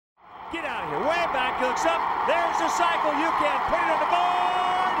Get out of here. Way back. Looks up. There's the cycle. You can put it on the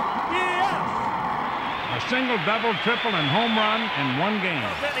board. Yes. A single, double, triple, and home run in one game.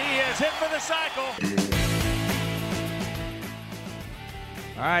 Then he is hit for the cycle.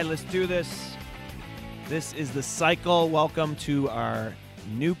 All right, let's do this. This is The Cycle. Welcome to our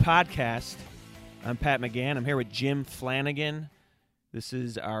new podcast. I'm Pat McGann. I'm here with Jim Flanagan. This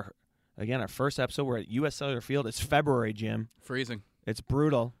is our first episode. We're at U.S. Cellular Field. It's February, Jim. Freezing. It's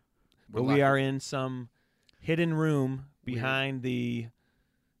brutal. But we are in some hidden room behind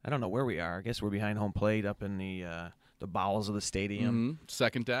I don't know where we are. I guess we're behind home plate up in the bowels of the stadium. Mm-hmm.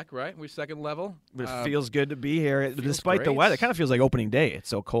 Second deck, right? We're second level. But it feels good to be here. Despite great. the weather, it kind of feels like opening day. It's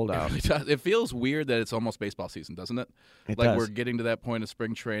so cold out. It feels weird that it's almost baseball season, doesn't it? It like does. we're getting to that point of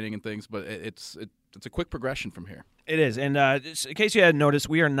spring training and things, but it's a quick progression from here. It is. And just in case you hadn't noticed,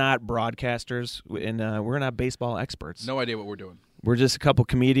 we are not broadcasters, and we're not baseball experts. No idea what we're doing. We're just a couple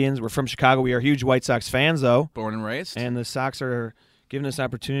comedians. We're from Chicago. We are huge White Sox fans, though. Born and raised. And the Sox are giving us an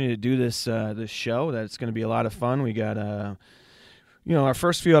opportunity to do this show. That's going to be a lot of fun. We got, our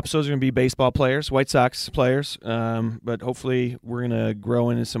first few episodes are going to be baseball players, White Sox players. But hopefully we're going to grow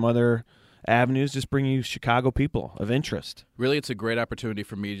into some other avenues, just bring you Chicago people of interest. Really, it's a great opportunity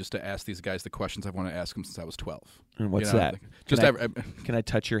for me just to ask these guys the questions I want to ask them since I was 12. And what's that? Can I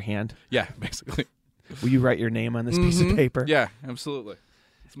touch your hand? Yeah, basically. Will you write your name on this piece of paper? Yeah, absolutely.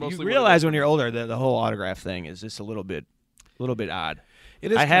 It's You mostly realize when you're older that the whole autograph thing is just a little bit odd.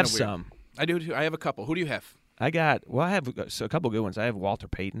 It is. I have weird. some. I do too. I have a couple. Who do you have? I have a couple good ones. I have Walter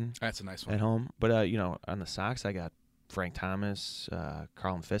Payton That's a nice one. at home. But, on the Sox, I got Frank Thomas,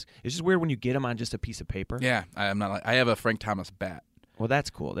 Carlin Fisk. It's just weird when you get them on just a piece of paper. Yeah, I have a Frank Thomas bat. Well,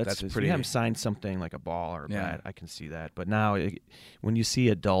 that's cool. That's pretty. If you haven't signed something like a ball or a Yeah. bat, I can see that. But now, when you see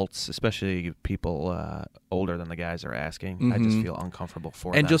adults, especially people older than the guys are asking, I just feel uncomfortable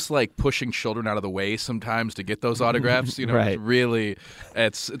for them. And just like pushing children out of the way sometimes to get those autographs, Right. It's really,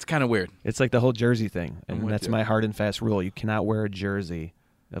 it's kind of weird. It's like the whole jersey thing, I'm and with that's you. my hard and fast rule. You cannot wear a jersey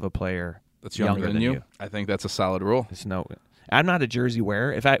of a player That's younger than you. I think that's a solid rule. I'm not a jersey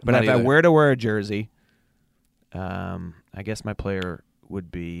wearer. If I either. were to wear a jersey, I guess my player would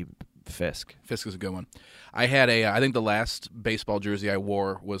be Fisk. Fisk is a good one. I had I think the last baseball jersey I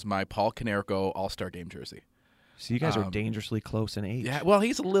wore was my Paul Konerko All-Star Game jersey. So you guys are dangerously close in age. Yeah, well,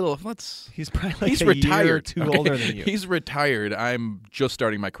 he's a little. He's probably like he's a retired. year or two older than you. He's retired. I'm just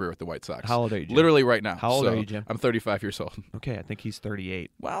starting my career with the White Sox. How old are you, Jim? Literally right now. How old are you, Jim? I'm 35 years old. Okay, I think he's 38.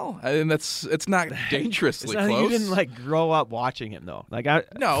 Well, and it's not dangerously It's not, close. you didn't grow up watching him though.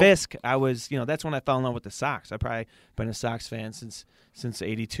 No. Fisk, I was, that's when I fell in love with the Sox. I probably been a Sox fan since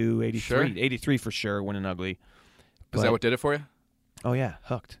 82, 83. Sure. 83 for sure, winning ugly. Is that what did it for you? Oh yeah,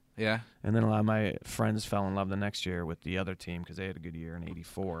 hooked. Yeah. And then a lot of my friends fell in love the next year with the other team because they had a good year in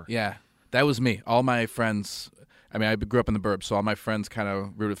 84. Yeah, that was me. All my friends, I grew up in the burbs, so all my friends kind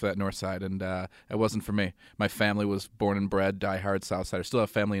of rooted for that north side, and it wasn't for me. My family was born and bred, diehard south side. I still have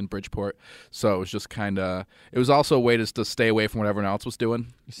family in Bridgeport, so it was just kind of, it was also a way to stay away from what everyone else was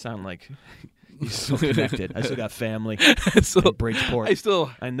doing. You sound like you're so connected. I still got family So, in Bridgeport.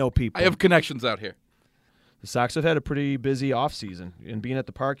 I know people. I have connections out here. The Sox have had a pretty busy offseason. And being at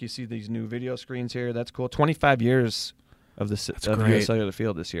the park, you see these new video screens here. That's cool. 25 years of US Cellular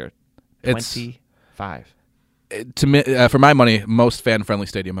Field this year. 25. To me, for my money, most fan-friendly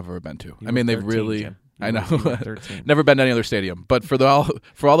stadium I've ever been to. You were They've 13, really. Jim. I know. You were 13. Never been to any other stadium, but for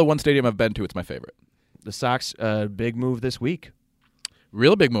all the one stadium I've been to, it's my favorite. The Sox, big move this week.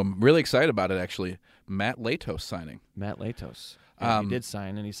 Real big move. Really excited about it, actually. Matt Latos signing. Matt Latos. He did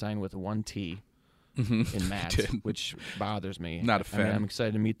sign, and he signed with one T. In Matt, which bothers me. Not a fan. I'm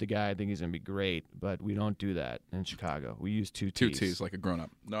excited to meet the guy. I think he's going to be great, but we don't do that in Chicago. We use two T's. Two T's, like a grown-up.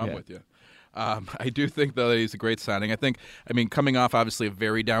 No, I'm with you. I do think, though, that he's a great signing. Coming off, obviously, a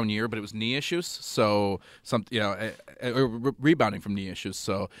very down year, but it was knee issues, so rebounding from knee issues.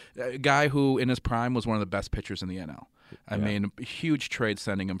 So a guy who, in his prime, was one of the best pitchers in the NL. Huge trade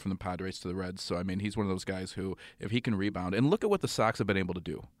sending him from the Padres to the Reds. So, he's one of those guys who, if he can rebound, and look at what the Sox have been able to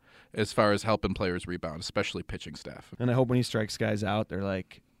do as far as helping players rebound, especially pitching staff. And I hope when he strikes guys out, they're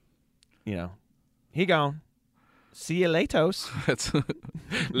like, he gone. See you, Latos. That's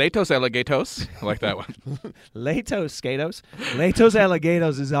Latos Alligatos. I like that one. Latos Skatos. Latos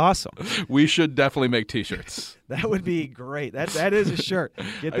Alligatos is awesome. We should definitely make T-shirts. That would be great. That is a shirt.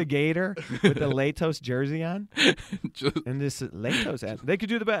 Get the gator with the Latos jersey on, and this Latos ad. They could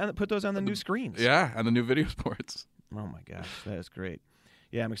do put those on the new screens. Yeah, on the new video sports. Oh my gosh, that is great.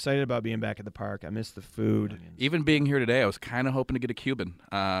 Yeah, I'm excited about being back at the park. I miss the food. Even being here today, I was kind of hoping to get a Cuban.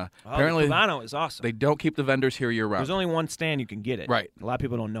 Apparently, the Cubano is awesome. they don't keep the vendors here year round. There's only one stand you can get it. Right. A lot of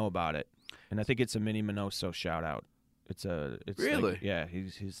people don't know about it, and I think it's a Mini Minoso shout out. It's Really? like, yeah.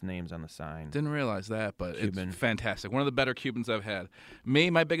 His name's on the sign. Didn't realize that, but Cuban. It's fantastic. One of the better Cubans I've had.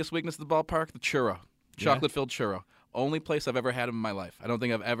 My biggest weakness at the ballpark, the churro, chocolate-filled churro. Only place I've ever had them in my life. I don't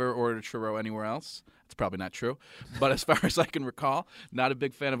think I've ever ordered a churro anywhere else. It's probably not true. But as far as I can recall, not a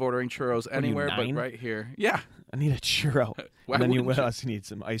big fan of ordering churros anywhere but right here. Yeah. I need a churro. Why and then wouldn't what you? else? You need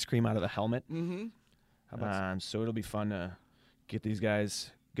some ice cream out of the helmet. Mm-hmm. So it'll be fun to get these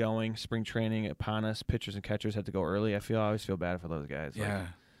guys going. Spring training upon us. Pitchers and catchers have to go early. I always feel bad for those guys. Yeah.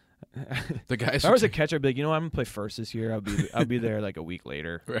 The guys. If I was a catcher, I'd be like, you know what? I'm gonna play first this year. I'll be there like a week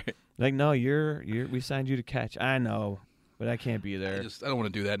later. Right. Like, no, we signed you to catch. I know, but I can't be there. I don't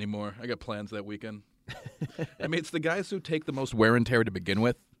want to do that anymore. I got plans that weekend. I mean, it's the guys who take the most wear and tear to begin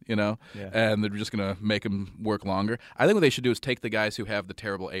with, Yeah. and they're just going to make them work longer. I think what they should do is take the guys who have the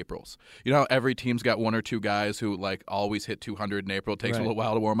terrible Aprils. You know how every team's got one or two guys who, like, always hit 200 in April. It takes a little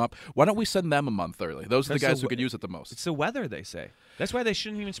while to warm up. Why don't we send them a month early? Those are the guys who could use it the most. It's the weather, they say. That's why they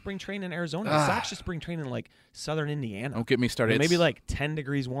shouldn't even spring train in Arizona. The Sox should spring train in, like, southern Indiana. Don't get me started. Maybe, like, 10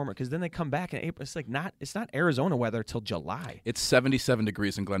 degrees warmer, because then they come back in April. It's not Arizona weather till July. It's 77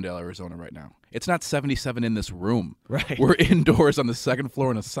 degrees in Glendale, Arizona right now. It's not 77 in this room. Right. We're indoors on the second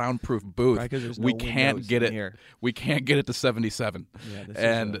floor in a soundproof booth. Right, 'cause there's no we can't windows get in it. here. We can't get it to 77.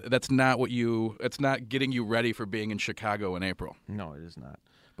 Yeah, that's not it's not getting you ready for being in Chicago in April. No, it is not.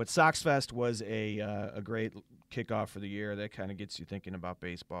 But Sox Fest was a great kickoff for the year. That kind of gets you thinking about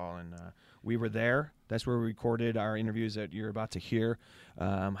baseball. And we were there. That's where we recorded our interviews that you're about to hear.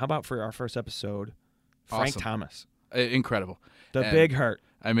 How about for our first episode, Frank Awesome. Thomas. Incredible. The Big Hurt.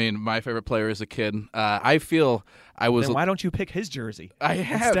 I mean, my favorite player as a kid. I feel I was. Then why don't you pick his jersey? I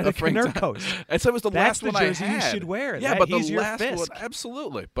have instead of Frank Nerco's. I said it was the That's last the one jersey I had. you should wear. Yeah, but the he's your last one, Fisk.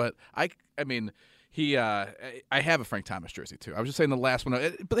 absolutely. But I mean, he. I have a Frank Thomas jersey too. I was just saying the last one,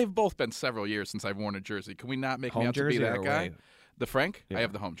 but they've both been several years since I've worn a jersey. Can we not make me Home out to be jersey that or guy? away? The Frank? Yeah. I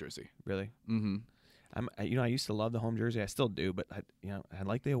have the home jersey. Really? Mm-hmm. I used to love the home jersey. I still do, but I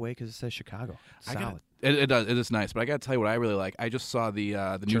like the away because it says Chicago. It's solid. It does. It is nice, but I got to tell you what I really like. I just saw the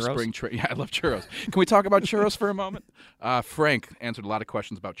new Churros? spring training. Yeah, I love churros. Can we talk about churros for a moment? Frank answered a lot of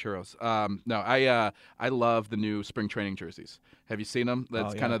questions about churros. No, I love the new spring training jerseys. Have you seen them?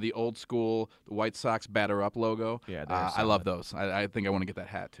 That's kind of the old school, the White Sox batter up logo. Yeah, I love those. I think I want to get that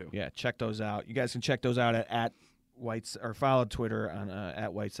hat too. Yeah, check those out. You guys can check those out at Whites or follow Twitter on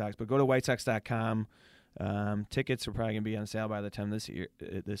at White Sox. But go to whitesox.com. Tickets are probably gonna be on sale by the time this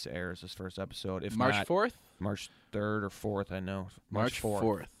airs, this first episode. If March not, 4th, March 3rd or 4th, I know. March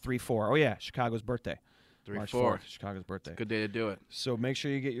 4th, 3/4. Oh yeah, Chicago's birthday. 3/4. March 4th, Chicago's birthday. Good day to do it. So make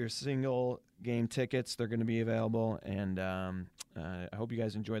sure you get your single game tickets. They're going to be available, and I hope you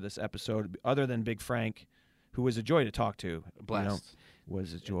guys enjoy this episode. Other than Big Frank, who was a joy to talk to, Blast.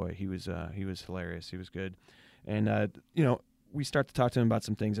 Was a joy. He was hilarious. He was good, and we start to talk to him about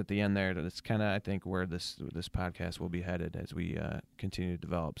some things at the end there. That's kind of, I think, where this podcast will be headed as we continue to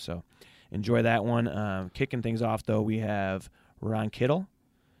develop. So enjoy that one. Kicking things off, though, we have Ron Kittle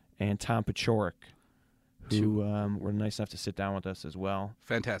and Tom Paciorek, who were nice enough to sit down with us as well.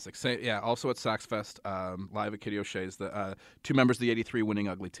 Fantastic. Also at Sox Fest, live at Kitty O'Shea's, the two members of the 83 winning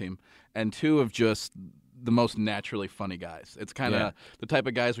ugly team, and two of just the most naturally funny guys. It's kind of the type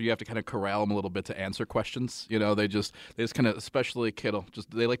of guys where you have to kind of corral them a little bit to answer questions. They just kind of, especially Kittle,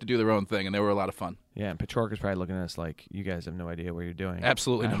 they like to do their own thing, and they were a lot of fun. Yeah, and Paciorek is probably looking at us like, you guys have no idea what you're doing.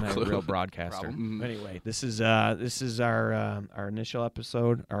 Absolutely I'm no not clue. a real broadcaster. Mm-hmm. Anyway, this is our initial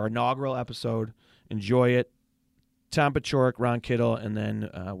episode, our inaugural episode. Enjoy it. Tom Paciorek, Ron Kittle, and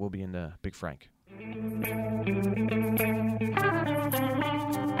then we'll be into Big Frank.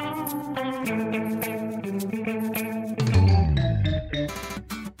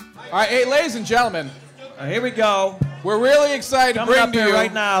 All right, hey, ladies and gentlemen, Here we go. we're really excited to Coming bring up to here you,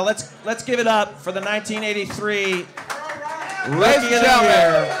 right now. Let's give it up for the 1983 ladies Rookie and of the gentlemen,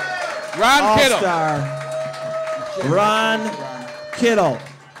 Year Ron Kittle. All-Star Ron Kittle.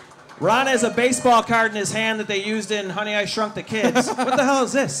 Ron has a baseball card in his hand that they used in Honey, I Shrunk the Kids. What the hell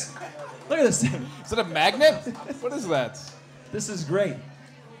is this? Look at this thing. Is it a magnet? What is that? This is great.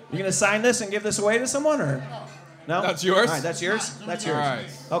 You gonna sign this and give this away to someone, or no? That's yours? All right, that's yours. That's yours. All right.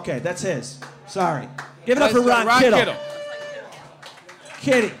 Okay, that's his. Sorry. Give it up for Ron Ron Kittle. Kittle.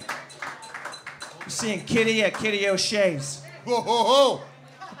 Kitty. You're seeing Kitty at Kitty O'Shea's. Whoa, whoa, whoa.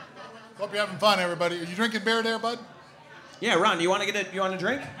 Hope you're having fun, everybody. Are you drinking beer there, bud? Yeah, Ron, you want to get you want a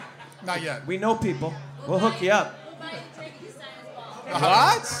drink? Not yet. We know people. We'll hook you up.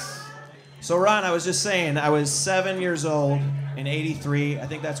 What? So, Ron, I was just saying, I was 7 years old in '83. I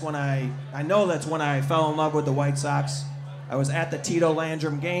think that's when I know that's when I fell in love with the White Sox. I was at the Tito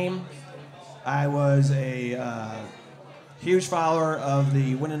Landrum game. I was a huge follower of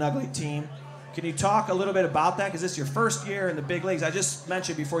the Win and Ugly team. Can you talk a little bit about that? Because this is your first year in the big leagues. I just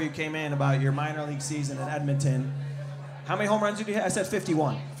mentioned before you came in about your minor league season in Edmonton. How many home runs did you hit? I said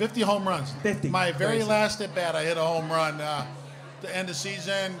 51. 50 home runs. 50. My very Crazy. last at bat, I hit a home run. The end of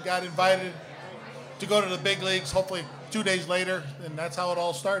season, got invited to go to the big leagues. Hopefully 2 days later, and that's how it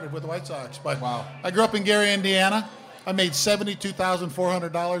all started with the White Sox. But Wow. I grew up in Gary, Indiana. I made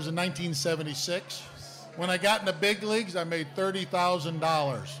 $72,400 in 1976. When I got in the big leagues, I made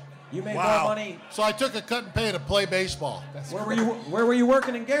 $30,000. You made more money. So I took a cut and pay to play baseball. Where were you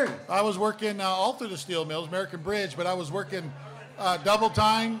working in Gary? I was working all through the steel mills, American Bridge, but I was working double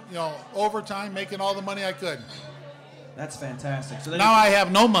time, overtime, making all the money I could. That's fantastic. So then Now I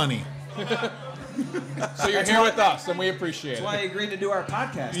have no money. So you're here with us, and we appreciate that's it. why you agreed to do our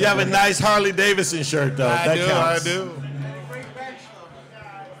podcast. You have a nice Harley Davidson shirt, though. I That do, counts. I do.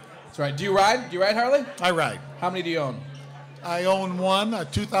 That's right. Do you ride? Do you ride Harley? I ride. How many do you own? I own one, a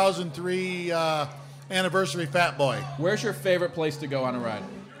 2003 anniversary Fat Boy Where's your favorite place to go on a ride?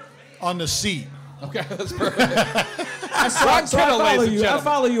 on the seat. Okay, that's perfect. I Ron Kittle, ladies and I gentlemen.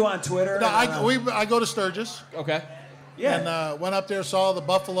 follow you on Twitter. No, and, I go to Sturgis Okay. yeah. and went up there, saw the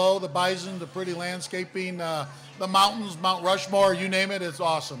buffalo, the bison, the pretty landscaping, the mountains, Mount Rushmore, you name it, it's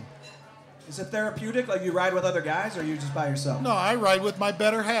awesome. Is it therapeutic? Like you ride with other guys, or you just by yourself? No, I ride with my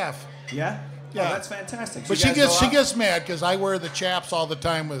better half. Yeah. Yeah. Oh, that's fantastic. So But you she guys gets go she out? gets mad because I wear the chaps all the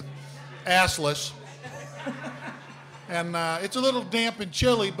time with assless. And it's a little damp and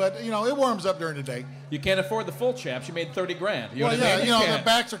chilly, but it warms up during the day. You can't afford the full chaps. You made $30,000. You know Well, what I mean? You the can't.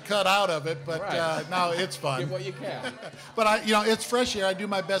 backs are cut out of it, but Right. now it's fun. Get what you can. But it's fresh here. I do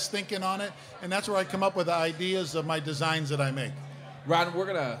my best thinking on it, and that's where I come up with the ideas of my designs that I make. Ron, I think we're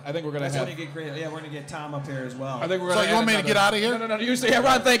gonna That's have. when you get great. Yeah, we're gonna get Tom up here as well. I think we're So gonna. you want me to get out of here? No. You stay. Yeah,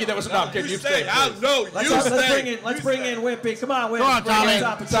 Ron, thank you. That was enough. Kid, you stay. No, let's, you let's stay. bring in Wimpy. Come on, Wimpy. Come on, Bring in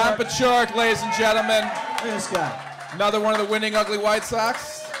Tommy. Tom Pachork, ladies and gentlemen. Look at this guy. Another one of the winning ugly White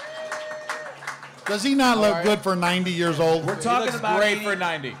Sox. Does he not look right. good for 90 years old? We're talking looks about great 80 for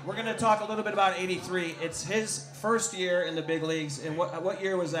 90. We're gonna talk a little bit about '83. It's his first year in the big leagues. And what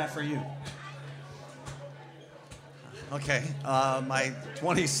year was that for you? Okay, my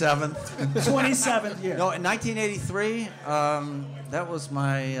 27th. 27th year. No, in 1983, that was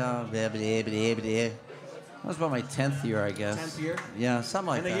my, that was about my 10th year, I guess. 10th year? Yeah, something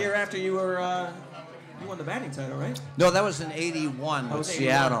like And that. the year after you were, you won the batting title, right? No, that was in 81 That with was 81.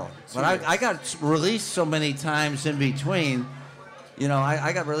 Seattle. But I got released so many times in between.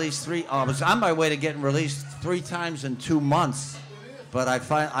 I got released I was on my way to getting released 3 times in 2 months. But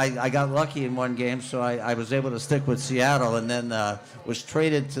I got lucky in one game, so I was able to stick with Seattle, and then was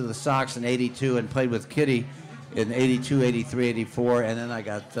traded to the Sox in 82 and played with Kitty in 82, 83, 84, and then I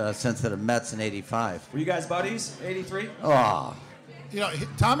got sent to the Mets in 85. Were you guys buddies? '83. Oh,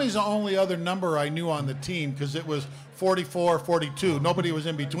 Tommy's the only other number I knew on the team because it was 44, 42. Nobody was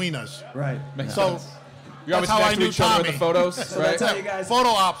in between us. Right. So You're always that's how next I to knew each other in Tommy. the photos, So right? that's how you guys. Photo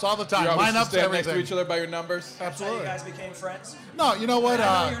ops all the time. You're always Lineups, stand next everything. to each other by your numbers. That's how you Absolutely. guys became friends. No, you know what?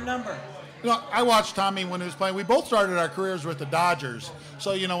 I know your number. I watched Tommy when he was playing. We both started our careers with the Dodgers.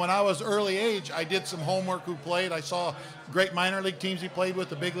 So, when I was early age, I did some homework who played. I saw great minor league teams he played with,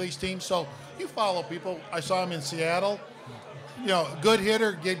 the big leagues teams. So you follow people. I saw him in Seattle. Good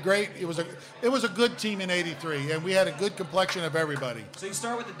hitter, did great. It was a good team in '83, and we had a good complexion of everybody. So you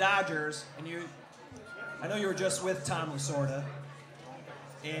start with the Dodgers, and I know you were just with Tom Lasorda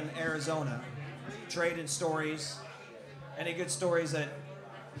in Arizona, trading stories. Any good stories that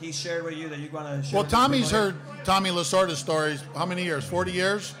he shared with you that you want to share? Well, with Tommy's people? heard Tommy Lasorda's stories. How many years? 40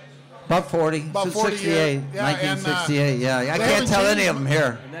 years? about 40. About Since 40 68, years. Yeah, and, 1968, yeah. I they can't haven't tell any changed of them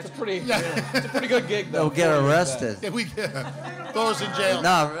here. And that's It's a pretty good gig, though. They'll get 40 years arrested. Yeah, we throws in jail.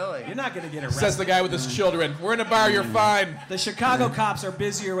 No, really. You're not going to get back. arrested. Says the guy with his children. We're in a bar. You're fine. The Chicago cops are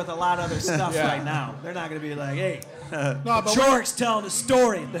busier with a lot of other stuff Yeah. right now. They're not going to be like, hey, No, but Jork's telling a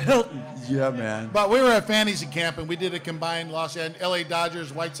story at the Hilton. Yeah, man. But we were at fantasy camp, and we did a combined LA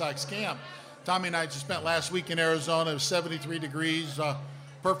Dodgers White Sox camp. Tommy and I just spent last week in Arizona. It was 73 degrees,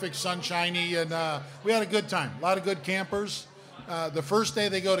 perfect sunshiny, and we had a good time. A lot of good campers. The first day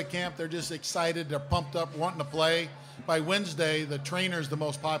they go to camp, they're just excited. They're pumped up, wanting to play. By Wednesday, the trainer's the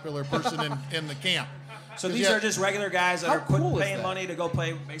most popular person in the camp. So 'Cause these yeah, are just regular guys that How are cool is paying that? money to go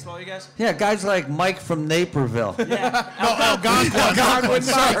play baseball, you guys? Yeah, guys like Mike from Naperville. Yeah. Algonquin.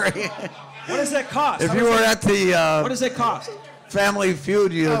 Sorry. What does that cost? If How you does were that- at the what does it cost? Family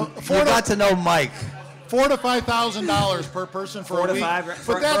Feud, you got to know Mike. $4,000 to $5,000 per person for a week.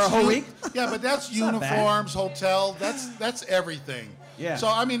 For a whole week? Yeah, but that's uniforms, hotel. That's everything. Yeah. So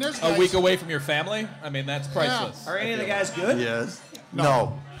I mean, there's guys, A week away from your family? I mean, that's priceless. Are any of the guys good? Yes.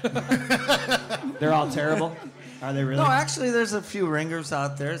 No. They're all terrible. Are they really? No, actually, there's a few ringers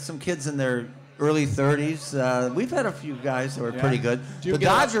out there. Some kids in their early 30s. We've had a few guys that were pretty good. The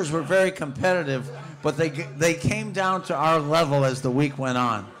Dodgers were very competitive, but they came down to our level as the week went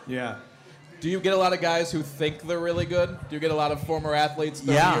on. Yeah. Do you get a lot of guys who think they're really good? Do you get a lot of former athletes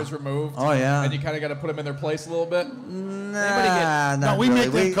 30 years removed? Oh, yeah. And you kind of got to put them in their place a little bit? Nah, not we really.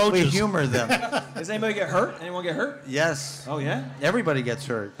 make them coaches. We humor them. Does anybody get hurt? Anyone get hurt? Yes. Oh, yeah? Everybody gets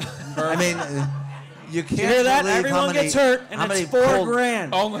hurt. I mean, you can't You hear that? believe Everyone how many, gets hurt, and how it's many $4,000.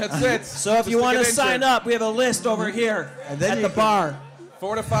 Oh, that's it. So if you want to sign up, we have a list over here then at you the can- bar.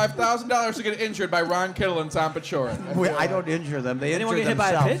 $4,000 to $5,000 to get injured by Ron Kittle and Tom Pachora. I don't injure them. They Anyone injure get hit by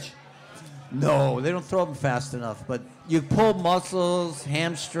a themselves. pitch? No, they don't throw them fast enough. But you pull muscles,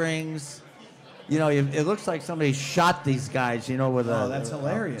 hamstrings. You know, it looks like somebody shot these guys, with that's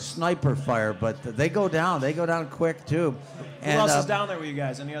hilarious. sniper fire. But they go down. They go down quick, too. Who else is down there with you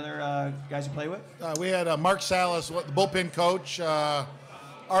guys? Any other guys you play with? we had Mark Salas, the bullpen coach.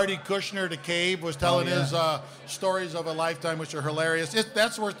 Artie Kushner, the Cave, was telling his stories of a lifetime, which are hilarious.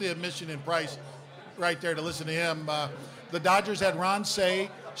 That's worth the admission and price right there to listen to him. The Dodgers had Ron Say,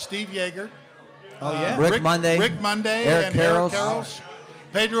 Steve Yeager. Oh, yeah. Rick Monday. Eric Eric Karros.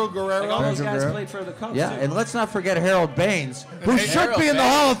 Pedro Guerrero. Like all those guys Guerrero. played for the Cubs, Yeah, too. and let's not forget Harold Baines, who Hey, should Harold be in the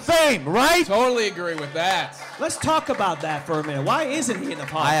Baines. Hall of Fame, right? Totally agree with that. Let's talk about that for a minute. Why isn't he in the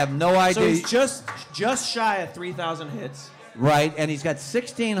Hall? I have no So idea. he's just shy of 3,000 hits. Right, and he's got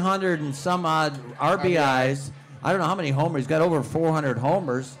 1,600 and some odd RBIs. I don't know how many homers. He's got over 400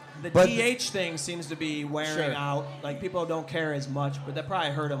 homers. The but DH thing seems to be wearing Sure. out. Like, people don't care as much, but that probably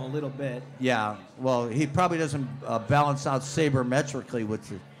hurt him a little bit. yeah, well, he probably doesn't balance out sabermetrically, which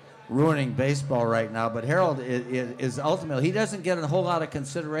is ruining baseball right now. But Harold is ultimately, he doesn't get a whole lot of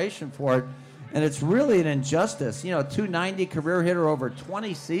consideration for it, and it's really an injustice. 290 career hitter over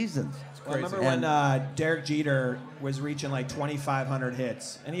 20 seasons. Well, remember And- when Derek Jeter was reaching like 2,500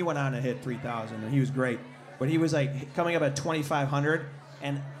 hits, and he went on to hit 3,000, and he was great. But he was like coming up at 2,500,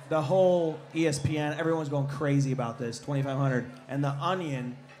 and the whole ESPN, everyone was going crazy about this, 2,500. And The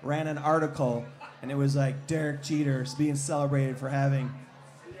Onion ran an article, and it was like Derek Jeter being celebrated for having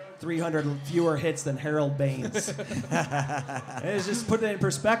 300 fewer hits than Harold Baines. And it's just put it in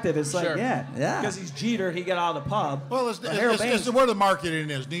perspective. It's like, Sure. Yeah. because he's Jeter, he got out of the pub. Well, it's Baines, where the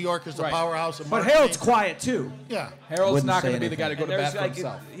marketing is. New York is the Right. powerhouse of but marketing. Harold's quiet too. Yeah. Harold's Wouldn't not say going to be the guy to go And to bat there's for like,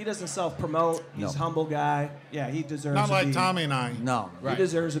 himself. he doesn't self-promote. He's a humble guy. Yeah, he deserves Not to like be. Tommy and I. No. He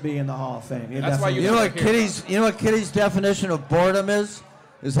deserves to be in the Hall of Fame. He That's why definitely You know what Here. Kitty's definition of boredom is?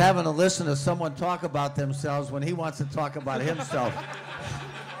 Is having to listen to someone talk about themselves when he wants to talk about himself.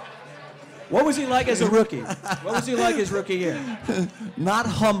 What was he like as a rookie? What was he like his rookie year? Not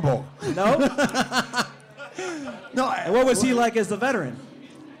humble. No? No. And what was he like as the veteran?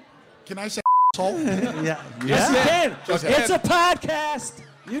 Can I say asshole? Yeah. Yes, you can. Just It's kidding. a podcast.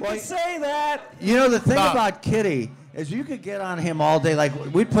 You Well, can say that. You know, the thing Bob. about Kitty is you could get on him all day. Like,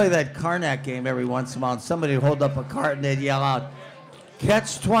 we'd play that Karnak game every once in a while, and somebody would hold up a cart and they'd yell out,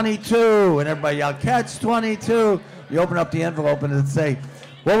 "Catch 22," and everybody yelled, "Catch 22." You open up the envelope and it'd say,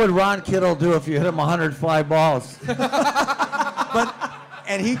 "What would Ron Kittle do if you hit him 100 fly balls?"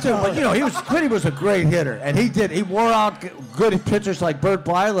 And he took, but Kitty was a great hitter, and he wore out good pitchers like Bert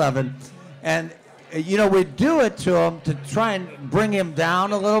Blyleven, and we'd do it to him to try and bring him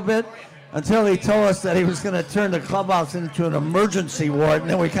down a little bit until he told us that he was going to turn the clubhouse into an emergency ward, and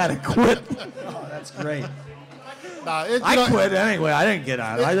then we kind of quit. Oh, that's great. I quit anyway. I didn't get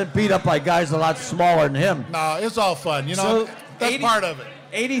on. I got beat up by guys a lot smaller than him. No, it's all fun. So, That's 80 part of it.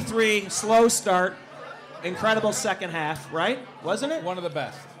 83, slow start, incredible second half, right? Wasn't it? One of the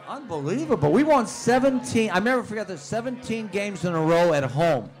best. Unbelievable. We won 17. I never forget the 17 games in a row at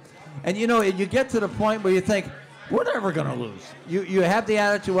home. And you get to the point where you think, we're never going to lose. You have the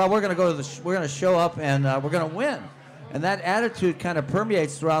attitude, well, we're going to show up and we're going to win. And that attitude kind of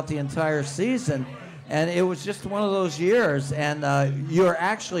permeates throughout the entire season. And it was just one of those years. And you're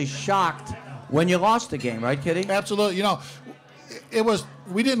actually shocked when you lost the game, right, Kitty? Absolutely. It was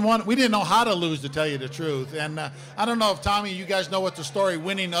we didn't know how to lose, to tell you the truth. And I don't know if Tommy, you guys know what the story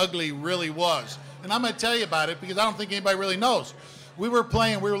Winning Ugly really was. And I'm going to tell you about it because I don't think anybody really knows. We were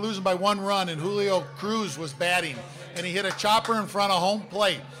losing by 1 run, and Julio Cruz was batting, and he hit a chopper in front of home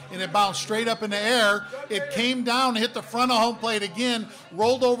plate, and it bounced straight up in the air. It came down, hit the front of home plate again,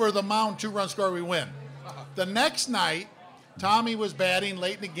 rolled over the mound, 2-run score, we win. The next night, Tommy was batting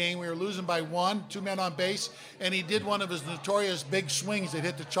late in the game. We were losing by 1, 2 men on base, and he did one of his notorious big swings that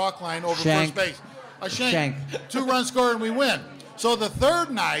hit the chalk line over Shank. first base. A shank. 2-run score, and we win. So the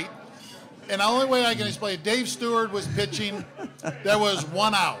third night, and the only way I can explain it, Dave Stewart was pitching. There was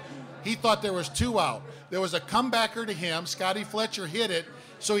 1 out. He thought there was 2 out. There was a comebacker to him. Scotty Fletcher hit it,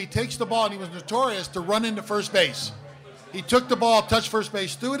 so he takes the ball, and he was notorious to run into first base. He took the ball, touched first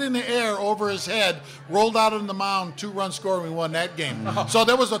base, threw it in the air over his head, rolled out on the mound, 2-run score, and we won that game. So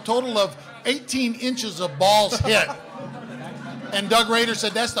there was a total of 18 inches of balls hit. And Doug Rader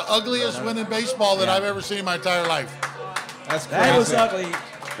said, that's the ugliest win in baseball that I've ever seen in my entire life. That's crazy. That was ugly.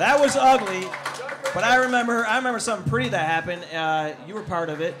 That was ugly. But I remember something pretty that happened. You were part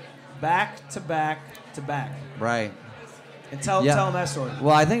of it. Back to back to back. Right. And tell them that story.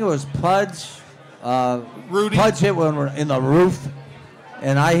 Well, I think it was Pudge. Rudy. Pudge hit one in the roof,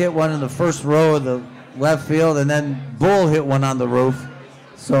 and I hit one in the first row of the left field, and then Bull hit one on the roof.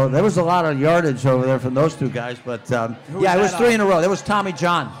 So there was a lot of yardage over there from those 2 guys. But it was 3 in a row. There was Tommy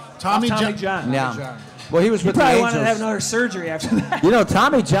John. Tommy John. Yeah. Well, he was You with the probably Angels. wanted to have another surgery after that. You know,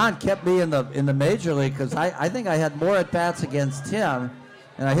 Tommy John kept me in the major league because I think I had more at-bats against him,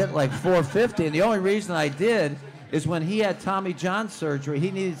 and I hit like 450. And the only reason I did is when he had Tommy John surgery,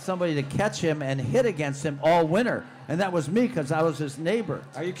 he needed somebody to catch him and hit against him all winter. And that was me because I was his neighbor.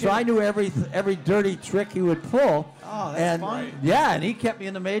 Are you kidding? So I knew every dirty trick he would pull. Oh, that's fun. Yeah, and he kept me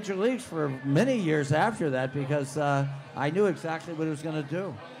in the major leagues for many years after that because I knew exactly what he was going to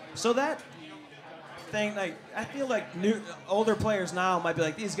do. So that thing, like, I feel like older players now might be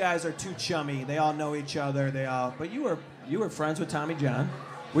like, these guys are too chummy. They all know each other. But you were friends with Tommy John.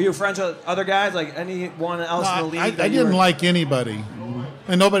 Were you friends with other guys, like anyone else in the league? I didn't like anybody,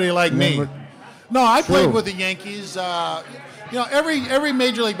 and nobody liked me. No, I played with the Yankees. Every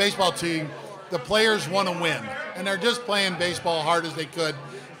Major League Baseball team, the players want to win, and they're just playing baseball hard as they could.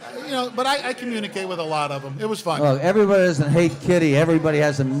 But I communicate with a lot of them. It was fun. Look, everybody doesn't hate Kitty. Everybody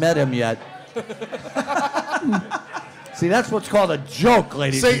hasn't met him yet. See, that's what's called a joke,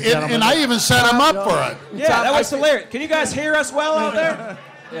 ladies and gentlemen. And I even set him up for it. Yeah, that was hilarious. Can you guys hear us well out there?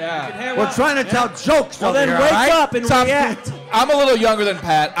 Yeah. We're trying to tell jokes. Well, then here, wake all right? up and react. I'm a little younger than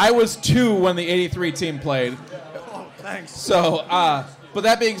Pat. I was 2 when the '83 team played. Thanks. So, but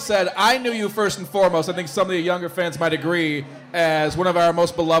that being said, I knew you first and foremost. I think some of the younger fans might agree as one of our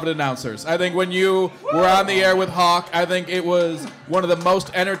most beloved announcers. I think when you were on the air with Hawk, I think it was one of the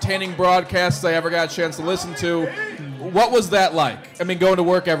most entertaining broadcasts I ever got a chance to listen to. What was that like? I mean, going to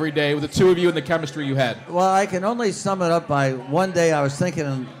work every day with the 2 of you and the chemistry you had. Well, I can only sum it up by one day I was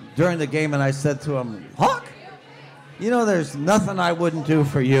thinking during the game, and I said to him, Hawk, there's nothing I wouldn't do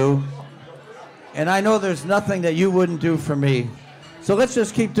for you, and I know there's nothing that you wouldn't do for me. So let's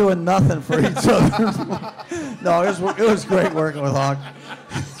just keep doing nothing for each other. No, it was great working with Hawk.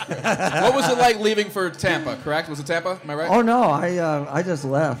 What was it like leaving for Tampa, correct? Was it Tampa? Am I right? Oh, no, I just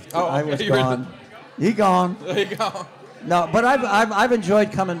left. Oh, I okay. was You were gone. He gone. There you go. No, but I've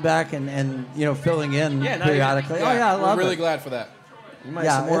enjoyed coming back and filling in periodically. Yeah, I love we're really it. glad for that. You might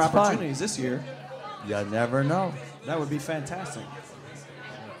have some more it's fun. opportunities this year. You never know. That would be fantastic.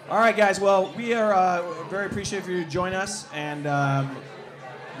 All right, guys. Well, we are very appreciative for you to join us, and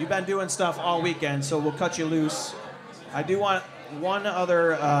you've been doing stuff all weekend, so we'll cut you loose. I do want one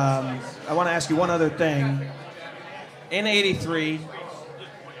other. I want to ask you one other thing. In '83,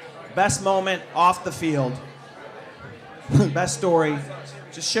 best moment off the field, best story.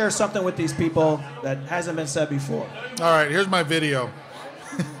 Just share something with these people that hasn't been said before. All right, here's my video.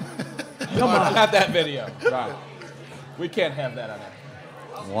 Come on, have that video. Right. We can't have that on there.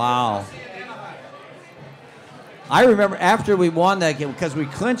 Wow. I remember after we won that game, because we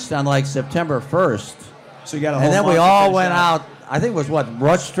clinched on like September 1st. So you got a and whole then we month to all finish went out. out. I think it was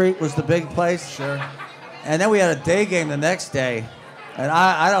Rush Street was the big place. Sure. And then we had a day game the next day. And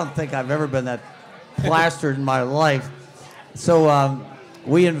I don't think I've ever been that plastered in my life. So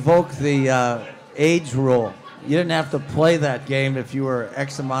we invoked the age rule. You didn't have to play that game if you were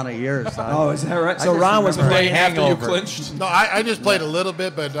X amount of years. Oh, is that right? I So just Ron was remember playing After you hangover. clinched. No, I just played a little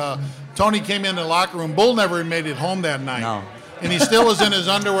bit, but Tony came in the locker room. Bull never made it home that night. No. And he still was in his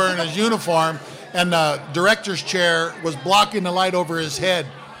underwear and his uniform, and the director's chair was blocking the light over his head.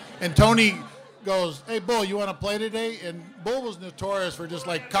 And Tony goes, "Hey, Bull, you want to play today?" And Bull was notorious for just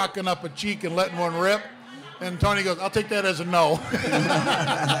like cocking up a cheek and letting one rip. And Tony goes, "I'll take that as a no."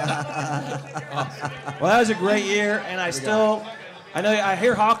 Well, that was a great year, and I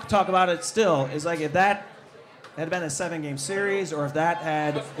hear Hawk talk about it still. It's like if that had been a 7-game series, or if that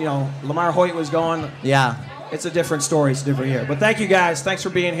had, Lamar Hoyt was going, Yeah. it's a different story. It's a different year. But thank you guys. Thanks for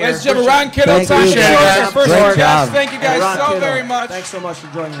being here. Ladies and gentlemen, Ron Kittle, Thank Tom you, Shea, guys. our first Great guest. job. Thank you guys Ron so Kittle, very much. Thanks so much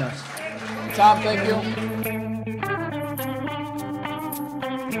for joining us. Tom, thank you.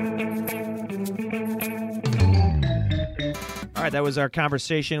 All right, that was our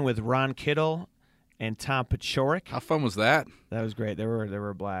conversation with Ron Kittle and Tom Paciorek. How fun was that? That was great. They were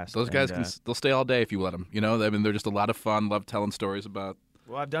a blast. Those guys they'll stay all day if you let them. You know, I mean, they're just a lot of fun. Love telling stories about.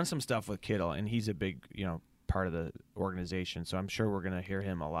 Well, I've done some stuff with Kittle, and he's a big, part of the organization. So I'm sure we're going to hear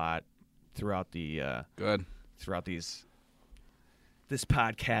him a lot throughout the throughout this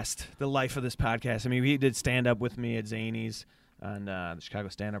podcast, the life of this podcast. I mean, he did stand up with me at Zany's on the Chicago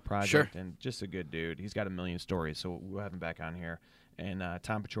Stand Up Project, and just a good dude. He's got a million stories, so we'll have him back on here. And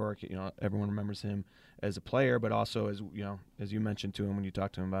Tom Paciorek, everyone remembers him as a player, but also as as you mentioned to him when you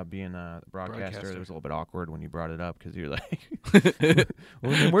talked to him about being a broadcaster. It was a little bit awkward when you brought it up because you're like,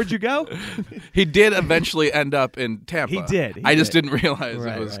 "Where'd you go?" He did eventually end up in Tampa. He did. I just didn't realize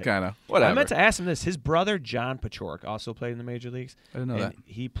it was kind of whatever. I meant to ask him this. His brother John Paciorek also played in the major leagues. I didn't know that.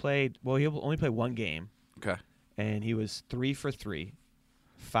 He played. Well, he only played one game. Okay. And he was 3 for 3,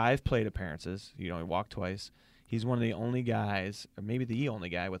 5 plate appearances. He walked twice. He's one of the only guys, or maybe the only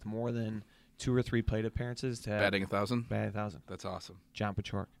guy, with more than 2 or 3 plate appearances to have batting 1,000. Batting 1,000. That's awesome. John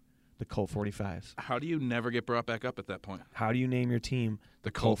Paciorek, the Colt 45s. How do you never get brought back up at that point? How do you name your team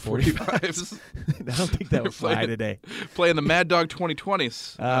the Colt 45s? I don't think that would fly today. Playing the Mad Dog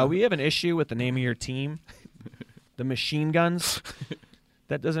 2020s. We have an issue with the name of your team, the Machine Guns.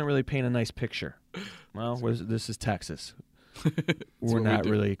 That doesn't really paint a nice picture. Well, this is Texas. We're not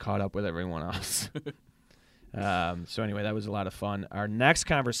really caught up with everyone else. So anyway, that was a lot of fun. Our next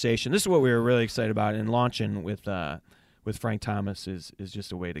conversation, this is what we were really excited about, and launching with Frank Thomas is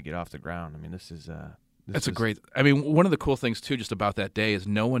just a way to get off the ground. I mean, this is That's a great. I mean, one of the cool things too, just about that day, is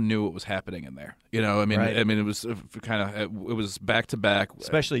no one knew what was happening in there. I mean, right. I mean, it was kind of it was back to back.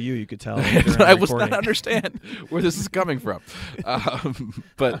 Especially you could tell. I was not understand where this is coming from,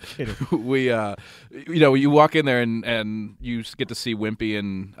 but we, you walk in there and you get to see Wimpy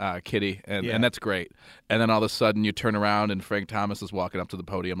and Kitty, and that's great. And then all of a sudden, you turn around and Frank Thomas is walking up to the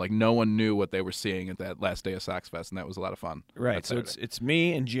podium. Like no one knew what they were seeing at that last day of Sox Fest, and that was a lot of fun. Right. So it's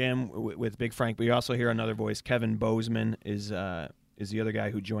me and Jim with Big Frank, but you also hear another voice. Kevin Bozeman is the other guy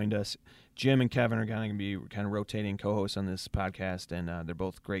who joined us. Jim and Kevin are going to be kind of rotating co-hosts on this podcast, and they're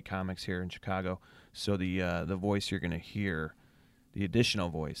both great comics here in Chicago. So the voice you're going to hear, the additional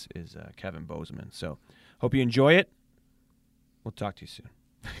voice, is Kevin Bozeman. So hope you enjoy it. We'll talk to you soon.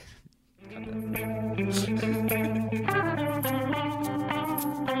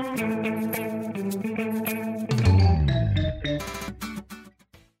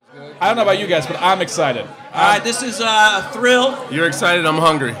 I don't know about you guys, but I'm excited. All right, this is a thrill. You're excited, I'm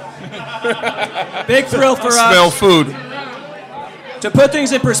hungry. Big thrill for us. Smell food. To put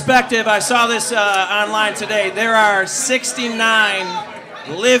things in perspective, I saw this online today. There are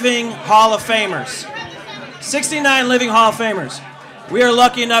 69 living Hall of Famers. 69 living Hall of Famers. We are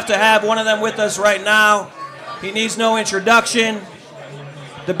lucky enough to have one of them with us right now. He needs no introduction.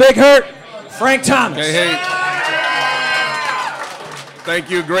 The Big Hurt, Frank Thomas. Hey. Thank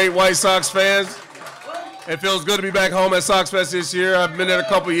you, great White Sox fans. It feels good to be back home at Sox Fest this year. I've been there a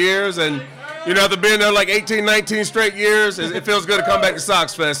couple years, and after being there like 18, 19 straight years, it feels good to come back to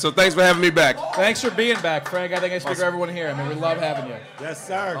Sox Fest. So thanks for having me back. Thanks for being back, Frank. I think I speak for everyone here. I mean, we love having you. Yes,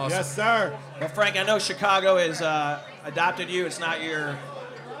 sir. Awesome. Yes, sir. Well, Frank, I know Chicago has adopted you. It's not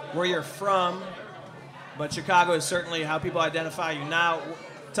where you're from, but Chicago is certainly how people identify you now.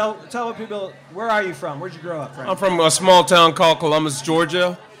 Tell people, where are you from? Where'd you grow up, Frank? I'm from a small town called Columbus,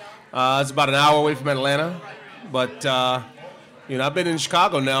 Georgia. It's about an hour away from Atlanta. But, I've been in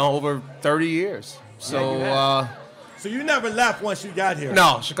Chicago now over 30 years. So, So you never left once you got here?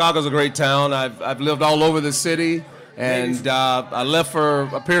 No, Chicago's a great town. I've lived all over the city. And I left for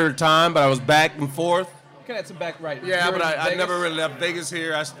a period of time, but I was back and forth. You had some back right. Yeah, You're but in I Vegas? never really left Vegas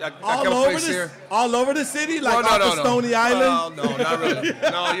here. I kept All a over place here. all over the city, like No, off of Stony Island. No, not really.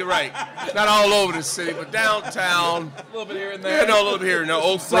 No, you're right. Not all over the city, but downtown. A little bit here and there. Yeah, no, a little bit here. No,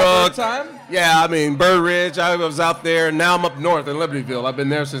 Oak Suburb Brook. time? Yeah, I mean, Bird Ridge. I was out there, and now I'm up north in Libertyville. I've been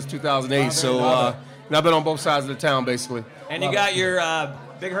there since 2008, so I've been on both sides of the town, basically. And you got your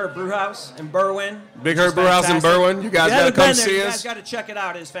Big Hurt Brewhouse in Berwyn. Big Hurt Brewhouse in Berwyn. You guys got to come see us. You guys got to check it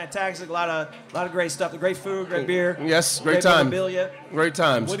out. It's fantastic. A lot of great stuff. Great food, great beer. Yes, great time. Memorabilia. Great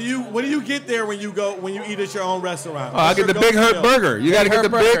times. What do you get there when you eat at your own restaurant? I get the Big Hurt Burger. You got to get the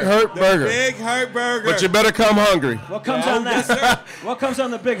Big Hurt Burger. Big Hurt Burger. But you better come hungry. What comes on that? What comes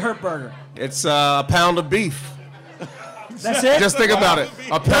on the Big Hurt Burger? It's a pound of beef. That's it? Just think about it.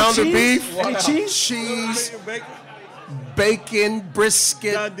 A pound of cheese? beef, Any cheese? cheese, bacon,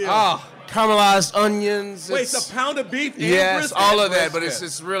 brisket, caramelized onions. Wait, it's a pound of beef and yes, brisket? all of that, but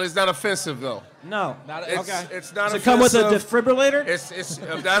it's not offensive though. No. It's not Does it offensive. come with a defibrillator? It's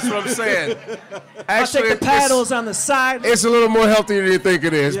that's what I'm saying. I'll take the paddles on the side. It's a little more healthy than you think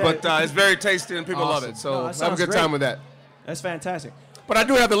it is, Yeah. but it's very tasty and people love it. So No, that have a sounds good great. time with that. That's fantastic. But I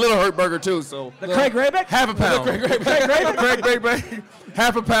do have the Little Hurt Burger too. So The Craig Rabeck? half a pound. Craig Rabeck.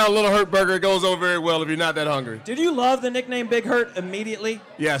 Half a pound Little Hurt Burger goes over very well if you're not that hungry. Did you love the nickname Big Hurt immediately?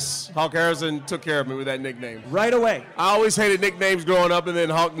 Yes, Hawk Harrison took care of me with that nickname. Right away. I always hated nicknames growing up, and then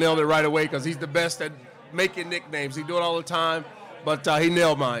Hawk nailed it right away because he's the best at making nicknames. He do it all the time, but he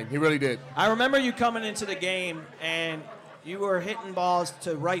nailed mine. He really did. I remember you coming into the game and you were hitting balls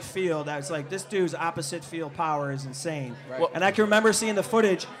to right field. I was like, this dude's opposite field power is insane. Right. And I can remember seeing the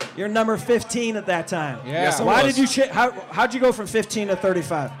footage. You're number 15 at that time. Yeah. Yes, I Why was. did you how'd you go from 15 to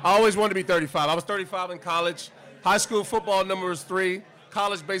 35? I always wanted to be 35. I was 35 in college. High school football number was 3.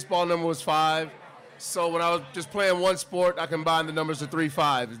 College baseball number was 5. So when I was just playing one sport, I combined the numbers to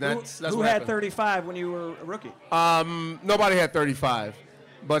 3-5. That's Who what had happened. 35 when you were a rookie? Nobody had 35.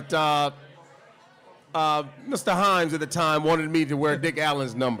 But Mr. Himes at the time wanted me to wear Dick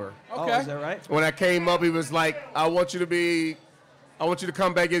Allen's number. Okay. Oh, is that right? When I came up, he was like, I want you to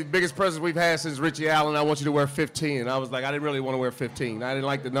come back, get the biggest present we've had since Richie Allen. I want you to wear 15. And I was like, I didn't really want to wear 15. I didn't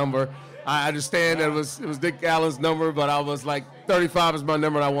like the number. I understand that it was Dick Allen's number, but I was like, 35 is my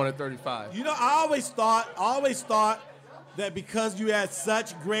number, and I wanted 35. You know, I always thought that because you had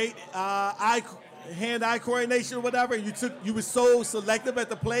such great hand-eye coordination or whatever, you were so selective at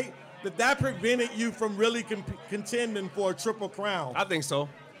the plate that prevented you from really contending for a triple crown. I think so.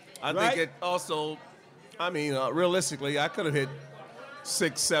 I think it also, realistically, I could have hit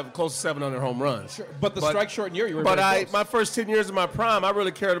 6, 7, close to 700 home runs. Sure. But the strike shortened year, you were But very close. my first 10 years of my prime, I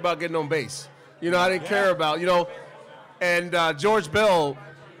really cared about getting on base. I didn't care about, and George Bell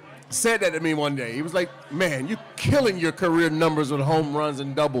said that to me one day. He was like, man, you're killing your career numbers with home runs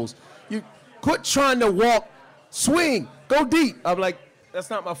and doubles. You quit trying to walk, swing, go deep. I'm like,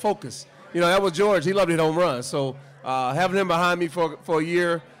 that's not my focus. That was George. He loved to hit home runs. So having him behind me for a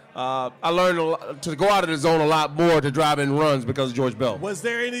year, I learned to go out of the zone a lot more to drive in runs because of George Bell. Was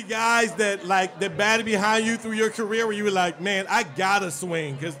there any guys that batted behind you through your career where you were like, man, I gotta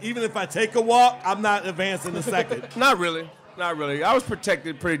swing because even if I take a walk, I'm not advancing a second? Not really. I was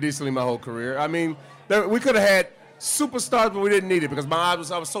protected pretty decently my whole career. I mean, we could have had superstars, but we didn't need it because I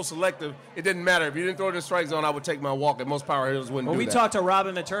was so selective. It didn't matter. If you didn't throw it in the strike zone, I would take my walk, and most power hitters wouldn't do that. We talked to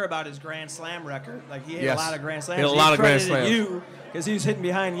Robin Ventura about his Grand Slam record. Like, he hit a lot of Grand Slams. Hit a lot of Grand credited Slams. you because he was hitting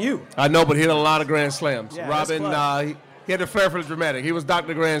behind you. I know, but he hit a lot of Grand Slams. Yeah, Robin, he had a flair for the dramatic. He was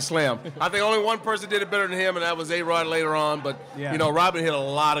Dr. Grand Slam. I think only one person did it better than him, and that was A-Rod later on. But, Robin hit a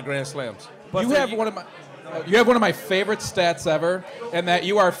lot of Grand Slams. But you have one of my favorite stats ever, and that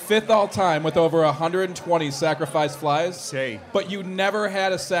you are 5th all time with over 120 sacrifice flies. Hey. But you never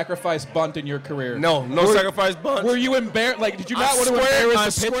had a sacrifice bunt in your career. No sacrifice bunt. Were you embarrassed? Like, did you not want to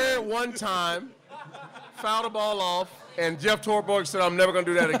embarrass the pitcher? I squared one time, fouled the ball off, and Jeff Torborg said, I'm never going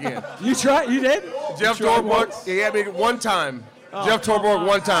to do that again. You tried? You did? Jeff Torborg, he had me one time. Jeff Torborg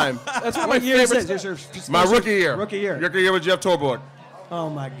one time. That's one of my favorites. My rookie year. Rookie year. Rookie year with Jeff Torborg. Oh,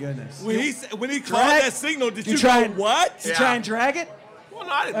 my goodness. When he called that signal, did you try go, what? Did you try and drag it? Well,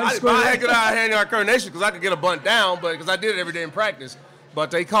 no, I had good hand-eye coordination because I could get a bunt down, but because I did it every day in practice.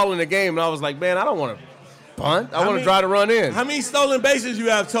 But they called in the game, and I was like, man, I don't want to bunt. I want to try to run in. How many stolen bases you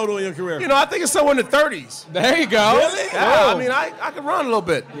have total in your career? I think it's somewhere in the 30s. There you go. Really? Yeah, I mean, I can run a little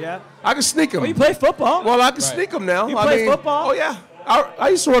bit. Yeah. I can sneak them. Well, you play football. Well, I can sneak them now. You play football? Oh, yeah. I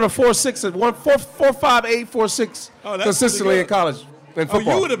used to run a 4.6 at 4.58, 4.6 consistently in college. In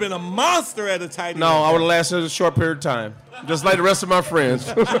football. You would have been a monster at a tight end. No, I would have lasted a short period of time, just like the rest of my friends.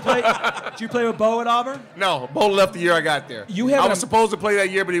 Did you play with Bo at Auburn? No, Bo left the year I got there. I was supposed to play that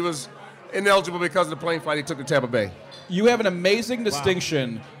year, but he was ineligible because of the plane flight he took to Tampa Bay. You have an amazing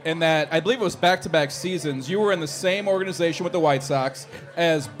distinction in that I believe it was back-to-back seasons. You were in the same organization with the White Sox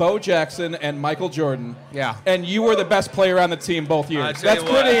as Bo Jackson and Michael Jordan. Yeah. And you were the best player on the team both years. That's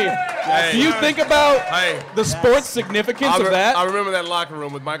pretty. Hey. Do you think about the sports significance of that? I remember that locker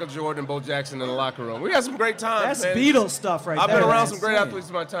room with Michael Jordan and Bo Jackson in the locker room. We had some great times. That's man. Beatles stuff right there. I've been around some great athletes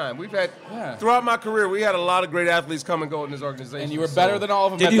in my time. We've had, throughout my career, we had a lot of great athletes come and go in this organization. And you were better than all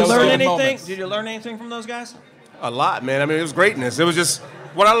of them. Did at you those learn same anything? moments. Did you learn anything from those guys? A lot, man. I mean, it was greatness. It was just,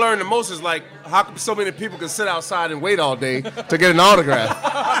 what I learned the most is like, how come so many people can sit outside and wait all day to get an autograph?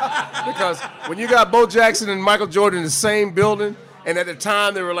 Because when you got Bo Jackson and Michael Jordan in the same building, And at the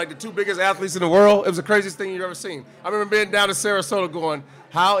time, they were like the 2 biggest athletes in the world. It was the craziest thing you've ever seen. I remember being down in Sarasota going,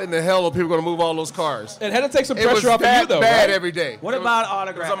 how in the hell are people going to move all those cars? It had to take some pressure off of you, though, bad right? every day. What about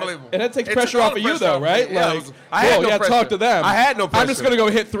autographs? It was unbelievable. And that takes pressure off of you, though, right? Yeah, like, I had no pressure. Talk to them. I had no pressure. I'm just going to go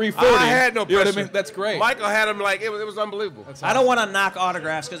hit 340. I had no pressure. You know what I mean? That's great. Michael had them like, it was unbelievable. I don't want to knock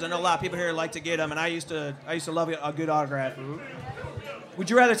autographs because I know a lot of people here like to get them, and I used to love a good autograph. Would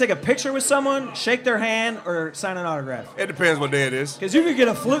you rather take a picture with someone, shake their hand, or sign an autograph? It depends what day it is. Because you could get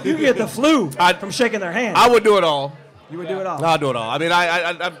the flu from shaking their hand. I would do it all. You would do it all. I'll do it all. I mean,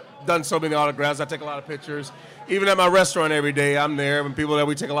 I've done so many autographs. I take a lot of pictures. Even at my restaurant every day, I'm there. And people that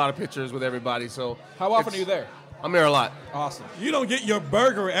we take a lot of pictures with everybody. So how often are you there? I'm there a lot. Awesome. You don't get your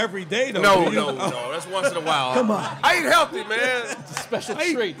burger every day, though. No. That's once in a while. Come on. I eat healthy, man. It's a special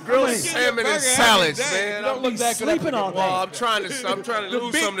treat. Grilled salmon and salads, man. You don't look that good. Sleeping all day. Well, I'm trying to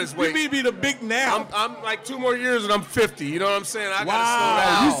lose some of this weight. You be the big now. I'm like 2 more years and I'm 50. You know what I'm saying? I Wow. gotta slow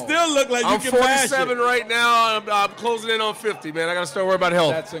down. You still look like I'm you can mash 47 it. right now. And I'm closing in on 50, man. I gotta start worrying about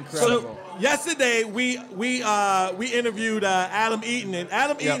health. That's incredible. So yesterday we interviewed Adam Eaton, and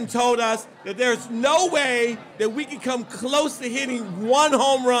Adam Eaton told us that there's no way that we can come close to hitting 1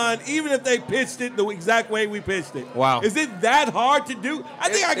 home run, even if they pitched it the exact way we pitched it. Wow. Is it that hard to do? I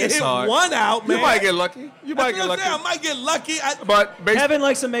think I can It's hit hard. 1 out, man. You might get lucky. You might get lucky. I might get lucky. But Kevin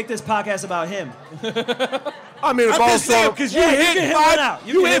likes to make this podcast about him. I mean, it's I'm just saying also because Yeah, you you can hit hit five. one out.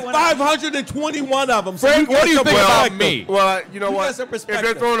 You You can hit hit one out. 521 of them. So Frank, you what do you got think some about perspective. me? well, you know You what? got some If they're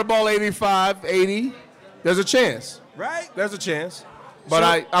perspective. throwing the ball 85, 80, there's a chance. Right? There's a chance. But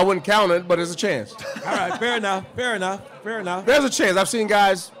I wouldn't count it, but there's a chance. All right. Fair enough. Fair enough. Fair enough. There's a chance. I've seen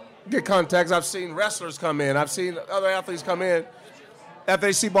guys get contacts. I've seen wrestlers come in. I've seen other athletes come in. After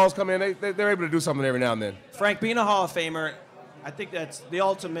they see balls come in, they're able to do something every now and then. Frank, being a Hall of Famer, I think that's the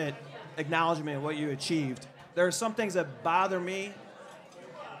ultimate acknowledgement of what you achieved. There are some things that bother me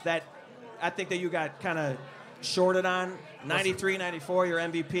that I think that you got kind of shorted on. 93, 94, your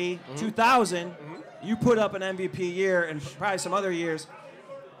MVP. 2000, you put up an MVP year and probably some other years,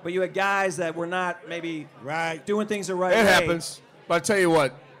 but you had guys that were not maybe doing things the right way. It happens. But I tell you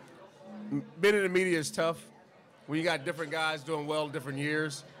what, being in the media is tough. When you got different guys doing well different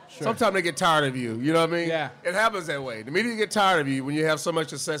years, sometimes they get tired of you. You know what I mean? Yeah. It happens that way. The media get tired of you when you have so much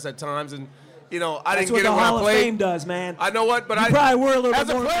success at times. And, you know, I That's didn't what get the it when Hall I of played. Fame does, man. I know what, but You probably were a little as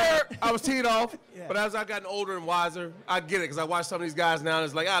bit a more- player, I was teed off. But as I've gotten older and wiser, I get it because I watch some of these guys now and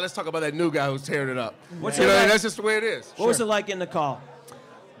it's like, let's talk about that new guy who's tearing it up. What's You it know, like? that's just the way it is. What was it like in the call?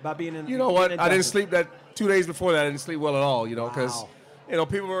 About being in. You know what? being I didn't inducted? sleep that 2 days before that. I didn't sleep well at all, you know, because, you know,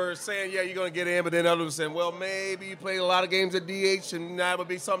 people were saying, yeah, you're going to get in, but then others were saying, well, maybe you played a lot of games at DH and that would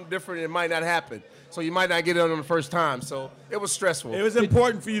be something different and it might not happen. So you might not get in on the first time. So it was stressful. It was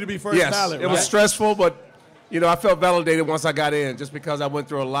important for you to be first yes, ballot, it right? was stressful, but, you know, I felt validated once I got in just because I went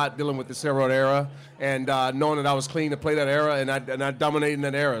through a lot dealing with the steroid era and knowing that I was clean to play that era and I dominated in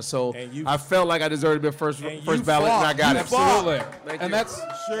that era. So I felt like I deserved to be first ballot and I got it. Absolutely. Thank And you. that's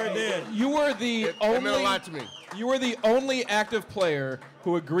Sure did. you were the It only meant a lot to me. You were the only active player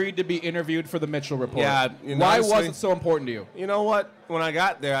who agreed to be interviewed for the Mitchell Report. Yeah, you know, Why honestly- was it so important to you? You know what? When I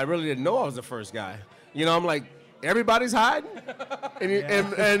got there, I really didn't know I was the first guy. You know, I'm like, everybody's hiding?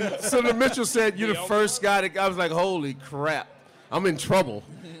 And Senator Mitchell said, you're the first guy. I was like, holy crap. I'm in trouble.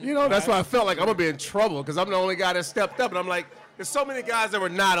 You know, that's why I felt like I'm going to be in trouble because I'm the only guy that stepped up. And I'm like, there's so many guys that were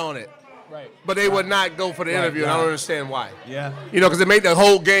not on it. Right. But they would not go for the interview, and I don't understand why. Yeah. You know, because it made the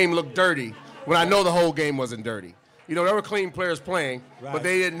whole game look dirty when I know the whole game wasn't dirty. You know, there were clean players playing, but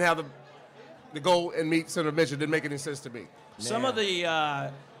they didn't have the go and meet Senator Mitchell. It didn't make any sense to me. Some of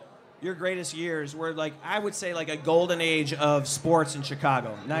the your greatest years were like I would say like a golden age of sports in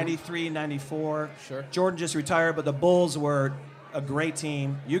Chicago. 93, 94. Sure. Jordan just retired, but the Bulls were a great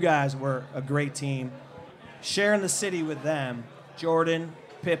team. You guys were a great team. Sharing the city with them, Jordan,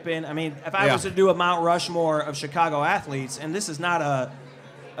 Pippen. I mean, if I was to do a Mount Rushmore of Chicago athletes, and this is not a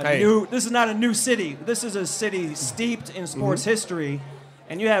this is not a new city. This is a city steeped in sports history.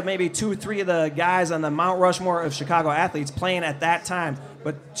 And you have maybe 2 or 3 of the guys on the Mount Rushmore of Chicago athletes playing at that time.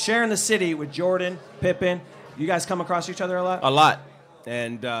 But sharing the city with Jordan, Pippen, you guys come across each other a lot? A lot.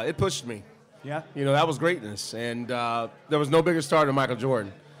 And it pushed me. Yeah? You know, that was greatness. And there was no bigger star than Michael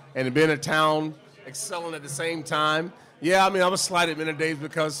Jordan. And to be in a town excelling at the same time, yeah, I mean, I was slighted many days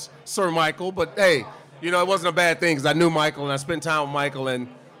because Sir Michael. But, hey, you know, it wasn't a bad thing because I knew Michael and I spent time with Michael and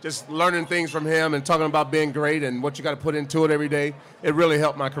just learning things from him and talking about being great and what you got to put into it every day. It really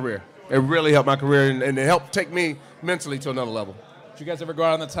helped my career. It really helped my career, and it helped take me mentally to another level. Did you guys ever go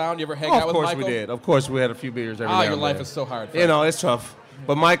out on the town? You ever hang out with Michael? Of course we did. Of course we had a few beers every now your and life then. is so hard. You know, it's tough.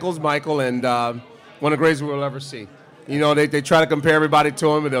 But Michael's Michael, and one of the greatest we'll ever see. You know, they try to compare everybody to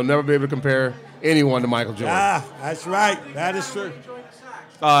him, but they'll never be able to compare anyone to Michael Jordan. That's right. That is true.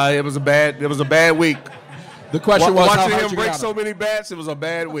 It was a bad week. The question was, watching him break so many bats, it was a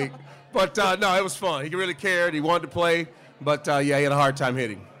bad week. But no, it was fun. He really cared. He wanted to play, but he had a hard time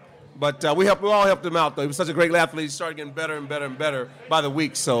hitting. But we all helped him out, though. He was such a great athlete. He started getting better and better and better by the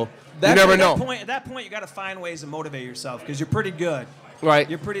week. So you never know. At that point, you got to find ways to motivate yourself because you're pretty good. Right.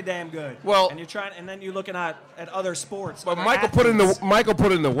 You're pretty damn good. Well, and you're trying, and then you're looking at other sports. But Michael put in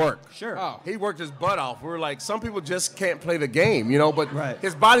the work. Sure. He worked his butt off. We were like, some people just can't play the game, you know. But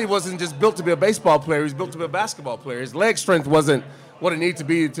his body wasn't just built to be a baseball player. He was built to be a basketball player. His leg strength wasn't what it needed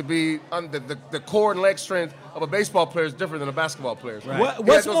to be the core and leg strength of a baseball player is different than a basketball player. Right.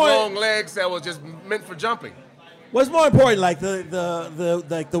 He had those long legs that was just meant for jumping. What's more important, like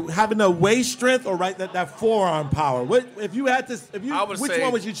the having the waist strength or that forearm power? What if you had to? Which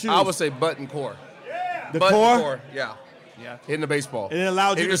one would you choose? I would say butt and core. The butt core? And core, yeah. Hitting the baseball. And it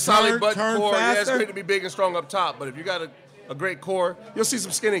allowed you to solid butt and turn core. faster? Yeah, it's great to be big and strong up top, but if you got a great core, you'll see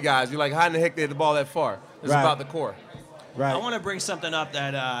some skinny guys. You're like, how in the heck they hit the ball that far? It's about the core. Right. I want to bring something up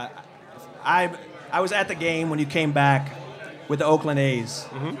that I was at the game when you came back with the Oakland A's,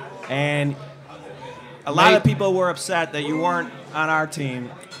 and a lot of people were upset that you weren't on our team.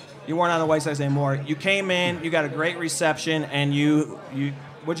 You weren't on the White Sox anymore. You came in, you got a great reception, and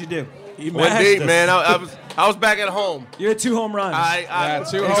what'd you do? You went deep, man. I was back at home. You had 2 home runs.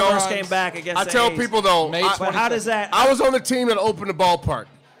 Two home runs. Came back against I the tell A's. people though, But how does that? I was on the team that opened the ballpark.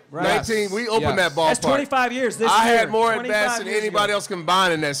 Right. 19, we opened that ballpark. That's 25 years this I year. had more at bats than anybody ago. else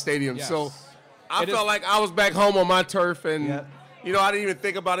combined in that stadium. Yes. So I felt like I was back home on my turf, and you know, I didn't even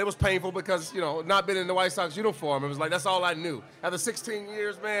think about it. It was painful because, you know, not being in the White Sox uniform, it was like that's all I knew. After 16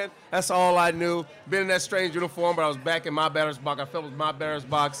 years, man, that's all I knew. Been in that strange uniform, but I was back in my batter's box. I felt it was my batter's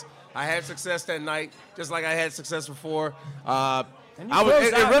box. I had success that night, just like I had success before. It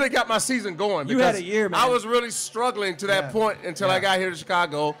really got my season going. You had a year, man. I was really struggling to that point until I got here to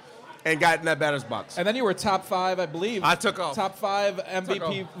Chicago and got in that batter's box. And then you were top 5, I believe. I took off. Top 5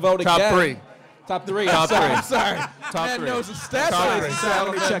 MVP vote Top again. 3. Top 3. Top 3. I'm sorry. Top Man 3. knows his stats. Top ladies 3. and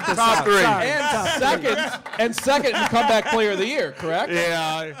gentlemen. Let me check this Top out. 3. And second in comeback player of the year, correct?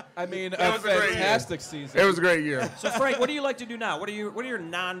 Yeah. I mean, It a was a great fantastic season. It was a great year. So Frank, what do you like to do now? What are your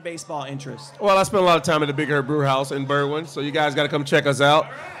non-baseball interests? Well, I spent a lot of time at the Big Herb Brew House in Berwyn, so you guys got to come check us out.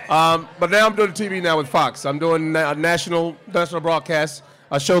 But now I'm doing TV now with Fox. I'm doing a national broadcast,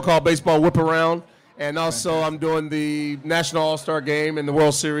 a show called Baseball Whip Around, and also I'm doing the National All-Star Game and the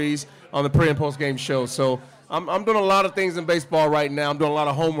World Series on the pre- and post-game show. So I'm doing a lot of things in baseball right now. I'm doing a lot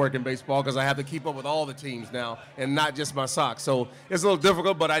of homework in baseball because I have to keep up with all the teams now and not just my Sox. So it's a little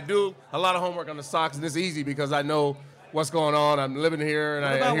difficult, but I do a lot of homework on the Sox, and it's easy because I know what's going on. I'm living here, and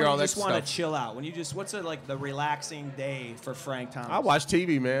I hear all that stuff. When you just want to chill out? When you just, what's the relaxing day for Frank Thomas? I watch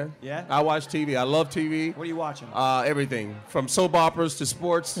TV, man. Yeah? I watch TV. I love TV. What are you watching? Everything from soap operas to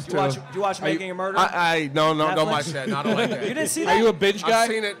sports. Do you watch Making a Murder? No, don't watch that. No, I don't like that. You didn't see that? Are you a binge guy? I've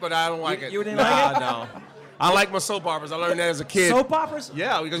seen it, but I don't like it. You didn't like it? No. I like my soap operas. I learned that as a kid. Soap operas?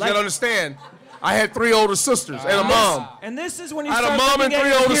 Yeah, because you gotta understand. I had 3 older sisters and a mom. And this is when you I had start a mom and looking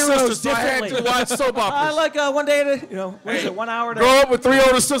 3 at your older heroes sisters, so I had differently. to watch soap operas. I like one day to, what is it, 1 hour to... Grow up with 3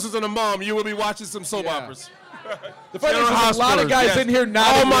 older sisters and a mom, you will be watching some soap operas. The funny thing is there's a lot of guys in here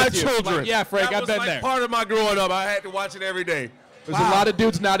nodding All my with you. children. Like, yeah, Frank, that I've been was there. part of my growing up. I had to watch it every day. There's a lot of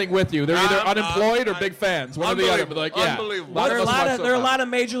dudes nodding with you. They're either unemployed or big fans. One or the other. But like, yeah. Unbelievable. There are a lot of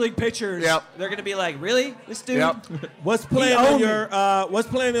major league pitchers. Yep. They're going to be like, really? This dude? Yep. What's playing on your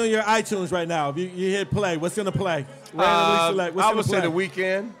iTunes right now? If you hit play, what's gonna play? Randomly select. What's I gonna would say play? The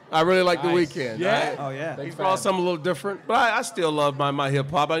Weeknd. I really like The Weeknd. Yeah? Oh, yeah. He's brought something a little different, but I still love my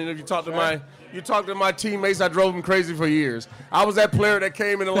hip hop. I mean, if you talk to my teammates, I drove them crazy for years. I was that player that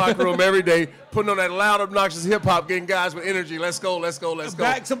came in the locker room every day, putting on that loud, obnoxious hip hop, getting guys with energy. Let's go, let's go, let's go.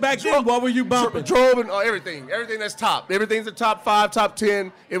 Back then, what were you bumping? Drove and everything that's top. Everything's the top 5, top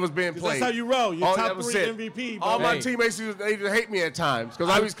 10. It was being played. That's how you roll. You're That top was 3 it. MVP. All bro. my teammates used to hate me at times because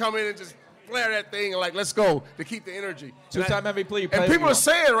I always come in and just flare that thing and like, let's go, to keep the energy. Two-time MVP. And people are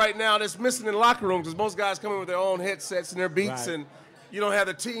saying right now that's missing in the locker rooms because most guys come in with their own headsets and their beats, and you don't have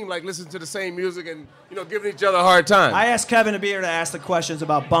the team like listening to the same music and giving each other a hard time. I asked Kevin to be here to ask the questions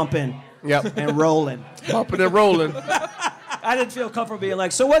about bumping and rolling. Bumping and rolling. I didn't feel comfortable being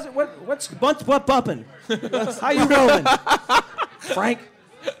like, so what's bumping? How you rolling? Frank?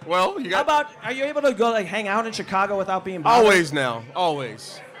 Well, are you able to go hang out in Chicago without being bothered? Always now.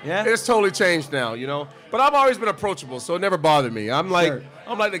 Always. Yeah? It's totally changed now, you know. But I've always been approachable, so it never bothered me. I'm like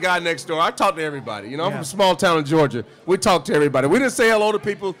the guy next door. I talk to everybody. You know, I'm from a small town in Georgia. We talk to everybody. We didn't say hello to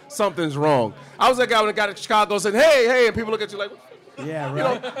people. Something's wrong. I was that guy when I got to Chicago saying, hey, and people look at you like, yeah, right. You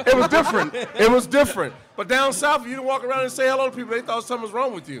know, it was different. It was different. But down south, you didn't walk around and say hello to people. They thought something was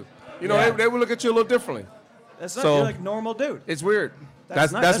wrong with you. You know, they would look at you a little differently. That's not, you're like a normal dude. It's weird.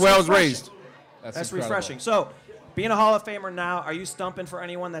 That's where I was raised. That's refreshing. So, being a Hall of Famer now, are you stumping for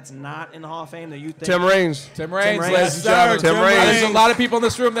anyone that's not in the Hall of Fame that you think? Tim Raines. Tim Raines, ladies and gentlemen. Tim Raines. There's a lot of people in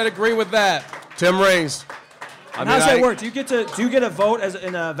this room that agree with that. Tim Raines. How does that work? Do you get a vote as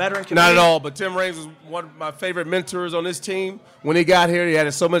in a veteran committee? Not at all, but Tim Raines was one of my favorite mentors on this team. When he got here, he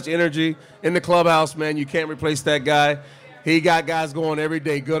had so much energy in the clubhouse, man. You can't replace that guy. He got guys going every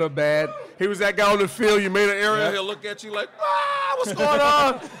day, good or bad. He was that guy on the field. You made an error, he'll look at you like, what's going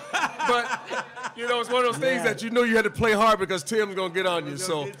on? But, you know, it's one of those things that you knew you had to play hard because Tim's going to get on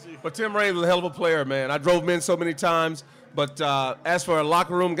you. But Tim Raines was a hell of a player, man. I drove him in so many times. But as for a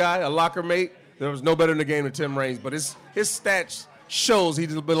locker room guy, a locker mate, there was no better in the game than Tim Raines. But his stats shows he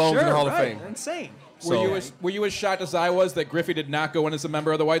belongs in the Hall of Fame. Insane. Were you as shocked as I was that Griffey did not go in as a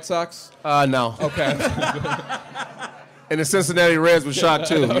member of the White Sox? No. Okay. And the Cincinnati Reds were shocked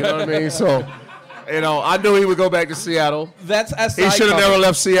too. You know what I mean? So, you know, I knew he would go back to Seattle. That's SI. He should have never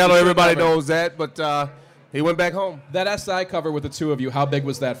left Seattle. Everybody knows that, but he went back home. That SI cover with the two of you, how big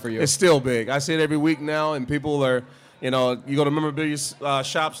was that for you? It's still big. I see it every week now, and people are, you know, you go to memorabilia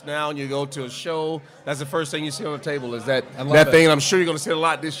shops now, and you go to a show. That's the first thing you see on the table is that thing. And I'm sure you're going to see it a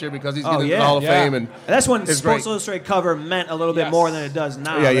lot this year because he's getting into the Hall of Fame. And that's when Sports Illustrated cover meant a little bit more than it does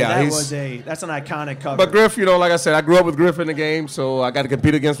now. That's an iconic cover. But Griff, you know, like I said, I grew up with Griff in the game, so I got to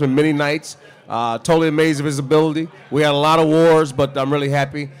compete against him many nights. Totally amazed of his ability. We had a lot of wars, but I'm really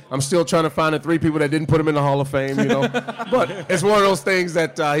happy. I'm still trying to find the 3 people that didn't put him in the Hall of Fame, you know. But it's one of those things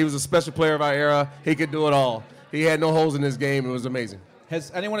that he was a special player of our era. He could do it all. He had no holes in his game. It was amazing.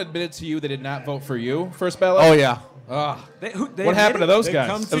 Has anyone admitted to you they did not vote for you first ballot? Oh, yeah. What happened to those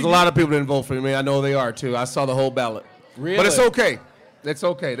guys? There's a lot of people that didn't vote for me. I know they are, too. I saw the whole ballot. Really? But it's okay. It's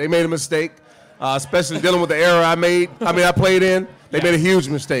okay. They made a mistake, especially dealing with the era I played in. They made a huge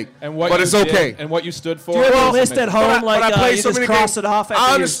mistake. But it's okay. And what you stood for. Do you have a list at home you just cross it off?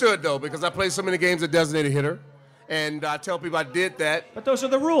 I understood, though, because I played so many games at designated hitter. And I tell people I did that. But those are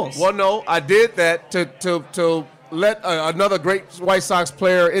the rules. Well, no, I did that to let another great White Sox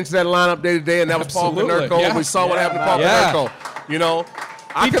player into that lineup day to day, and that was Paul Konerko. Yeah. We saw what happened to Paul Konerko. You know,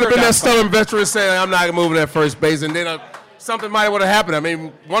 I could have been that stubborn veteran saying I'm not moving at first base, and then something might would have happened. I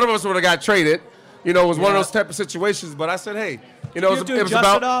mean, one of us would have got traded. You know, it was one of those type of situations. But I said, hey, you know, it was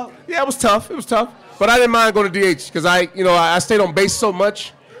about. Yeah, it was tough. It was tough. But I didn't mind going to DH because I stayed on base so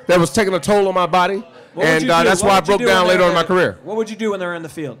much that was taking a toll on my body. And that's why I broke down later on in my career. What would you do when they're in the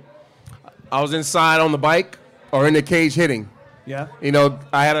field? I was inside on the bike or in the cage hitting. Yeah. You know,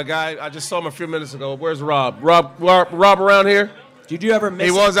 I had a guy, I just saw him a few minutes ago. Where's Rob? Rob around here? Did you ever miss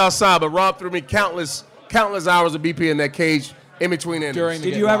He was outside, but Rob threw me countless hours of BP in that cage in between innings.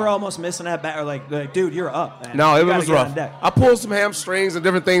 Did you ever almost miss in that bat or like, dude, you're up, man. No, it was rough. I pulled some hamstrings and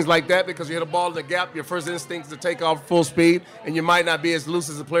different things like that because you hit a ball in the gap. Your first instinct is to take off full speed, and you might not be as loose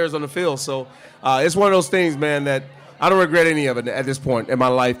as the players on the field. So it's one of those things, man, that I don't regret any of it at this point in my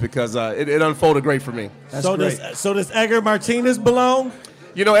life because it unfolded great for me. That's great. Does Edgar Martinez belong?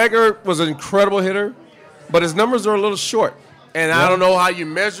 You know, Edgar was an incredible hitter, but his numbers are a little short. And I don't know how you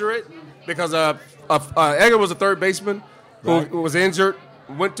measure it because Edgar was a third baseman who was injured,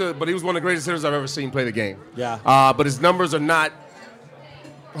 but he was one of the greatest hitters I've ever seen play the game. Yeah. But his numbers are not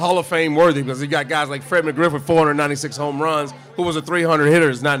Hall of Fame worthy because he got guys like Fred McGriff with 496 home runs, who was a 300 hitter,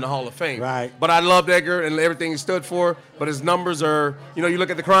 is not in the Hall of Fame. Right. But I loved Edgar and everything he stood for. But his numbers are, you know, you look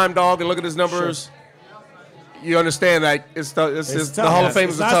at the crime dog and look at his numbers. Sure. You understand that the Hall of Fame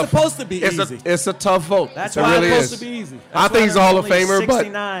is a tough. It's not supposed to be easy. It's a tough vote. That's why it's really supposed to be easy. I think he's a Hall of Famer,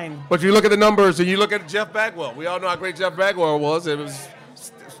 69. but if you look at the numbers and you look at Jeff Bagwell, we all know how great Jeff Bagwell was. It was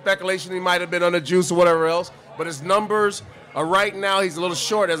speculation he might have been on the juice or whatever else, but his numbers are right now he's a little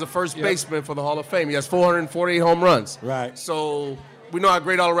short as a first baseman for the Hall of Fame. He has 448 home runs. Right. So we know how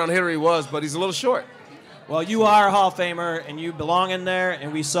great all-around hitter he was, but he's a little short. Well, you are a Hall of Famer, and you belong in there,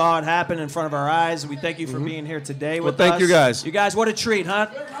 and we saw it happen in front of our eyes. We thank you for being here today with us. Well, thank you guys. You guys, what a treat, huh?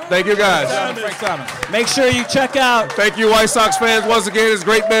 Thank you guys. Frank Thomas. Make sure you check out. Thank you, White Sox fans. Once again, it's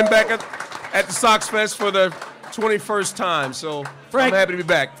great being back at the Sox Fest for the 21st time. So Frank, I'm happy to be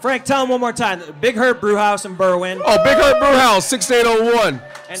back. Frank, tell them one more time. Big Hurt Brewhouse in Berwyn. Oh, Big Hurt Brewhouse,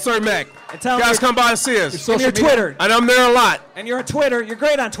 6801, Sir Mac. And tell guys, come by and see us. And your Twitter. And I'm there a lot. And you're on Twitter. You're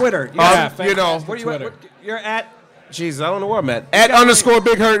great on Twitter. You know. You're at Jesus, I don't know where I'm at. At underscore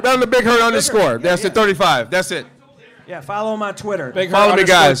Big Hurt. On the Big Hurt underscore. That's it, 35. That's it. Yeah, follow him on Twitter. Big Hurt Follow me,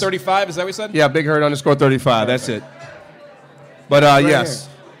 underscore guys. 35, is that what you said? Yeah, Big Hurt underscore 35. That's it. But, yes.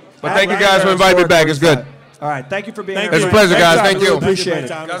 But thank you Right guys here, for inviting me back. It's good. All right, thank you for being Thank here. you. It's a pleasure, guys. Thanks, Thank you. Appreciate it.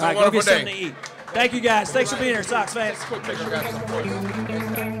 Guys, All have a right, go wonderful get something day. to eat. Thank you, guys. Thanks for being here, Sox fans.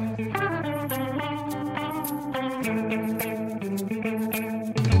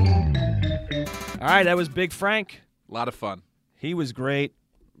 All right, that was Big Frank. A lot of fun. He was great.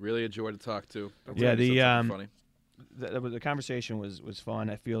 Really a joy to talk to. Yeah, funny. The conversation was fun.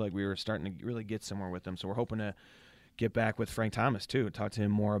 I feel like we were starting to really get somewhere with him. So we're hoping to get back with Frank Thomas too, talk to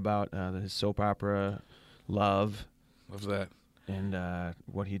him more about his soap opera love. Love that. And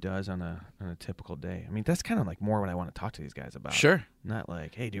what he does on a typical day. I mean, that's kind of like more what I want to talk to these guys about. Sure. Not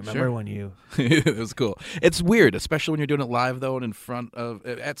like, hey, do you remember when you? It was cool. It's weird, especially when you're doing it live though, and in front of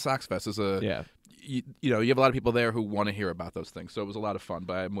at Sox Fest. You have a lot of people there who want to hear about those things. So it was a lot of fun.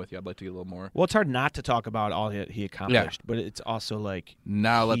 But I'm with you. I'd like to get a little more. Well, it's hard not to talk about all he accomplished, but it's also like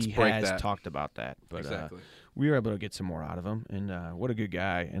now let's break has that. Talked about that. But Exactly. we were able to get some more out of him, and what a good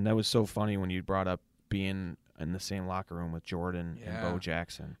guy. And that was so funny when you brought up being in the same locker room with Jordan and Bo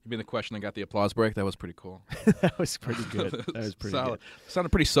Jackson. You mean the question that got the applause break? That was pretty cool. That was pretty good. That was pretty solid. good. Sounded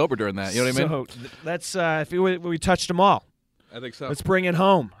pretty sober during that. You know what I mean? So let's if we touched them all. I think so. Let's bring it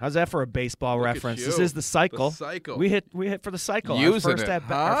home. How's that for a baseball Look at reference? you. This is the cycle. The cycle. We hit for the cycle. Using our first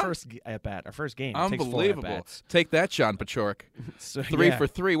it, our first at bat. Our first game. It takes 4 Unbelievable. at-bats. Take that, John Pachork. So, 3 yeah. for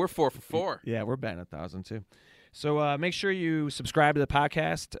 3. We're 4 for 4. Yeah, we're batting 1,000 too. So make sure you subscribe to the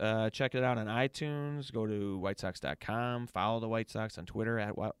podcast. Check it out on iTunes. Go to WhiteSox.com. Follow the White Sox on Twitter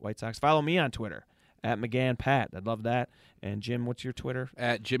at White Sox. Follow me on Twitter at McGann Pat. I'd love that. And Jim, what's your Twitter?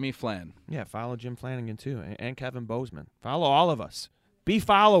 At Jimmy Flan. Yeah, follow Jim Flanagan too, and Kevin Bozeman. Follow all of us. Be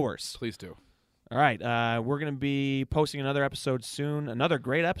followers. Please do. All right, we're going to be posting another episode soon. Another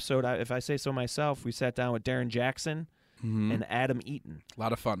great episode, if I say so myself. We sat down with Darren Jackson and Adam Eaton. A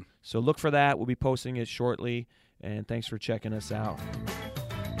lot of fun. So look for that. We'll be posting it shortly, and thanks for checking us out.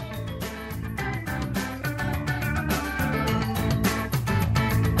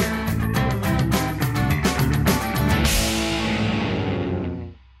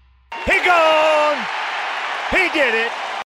 He gone! He did it!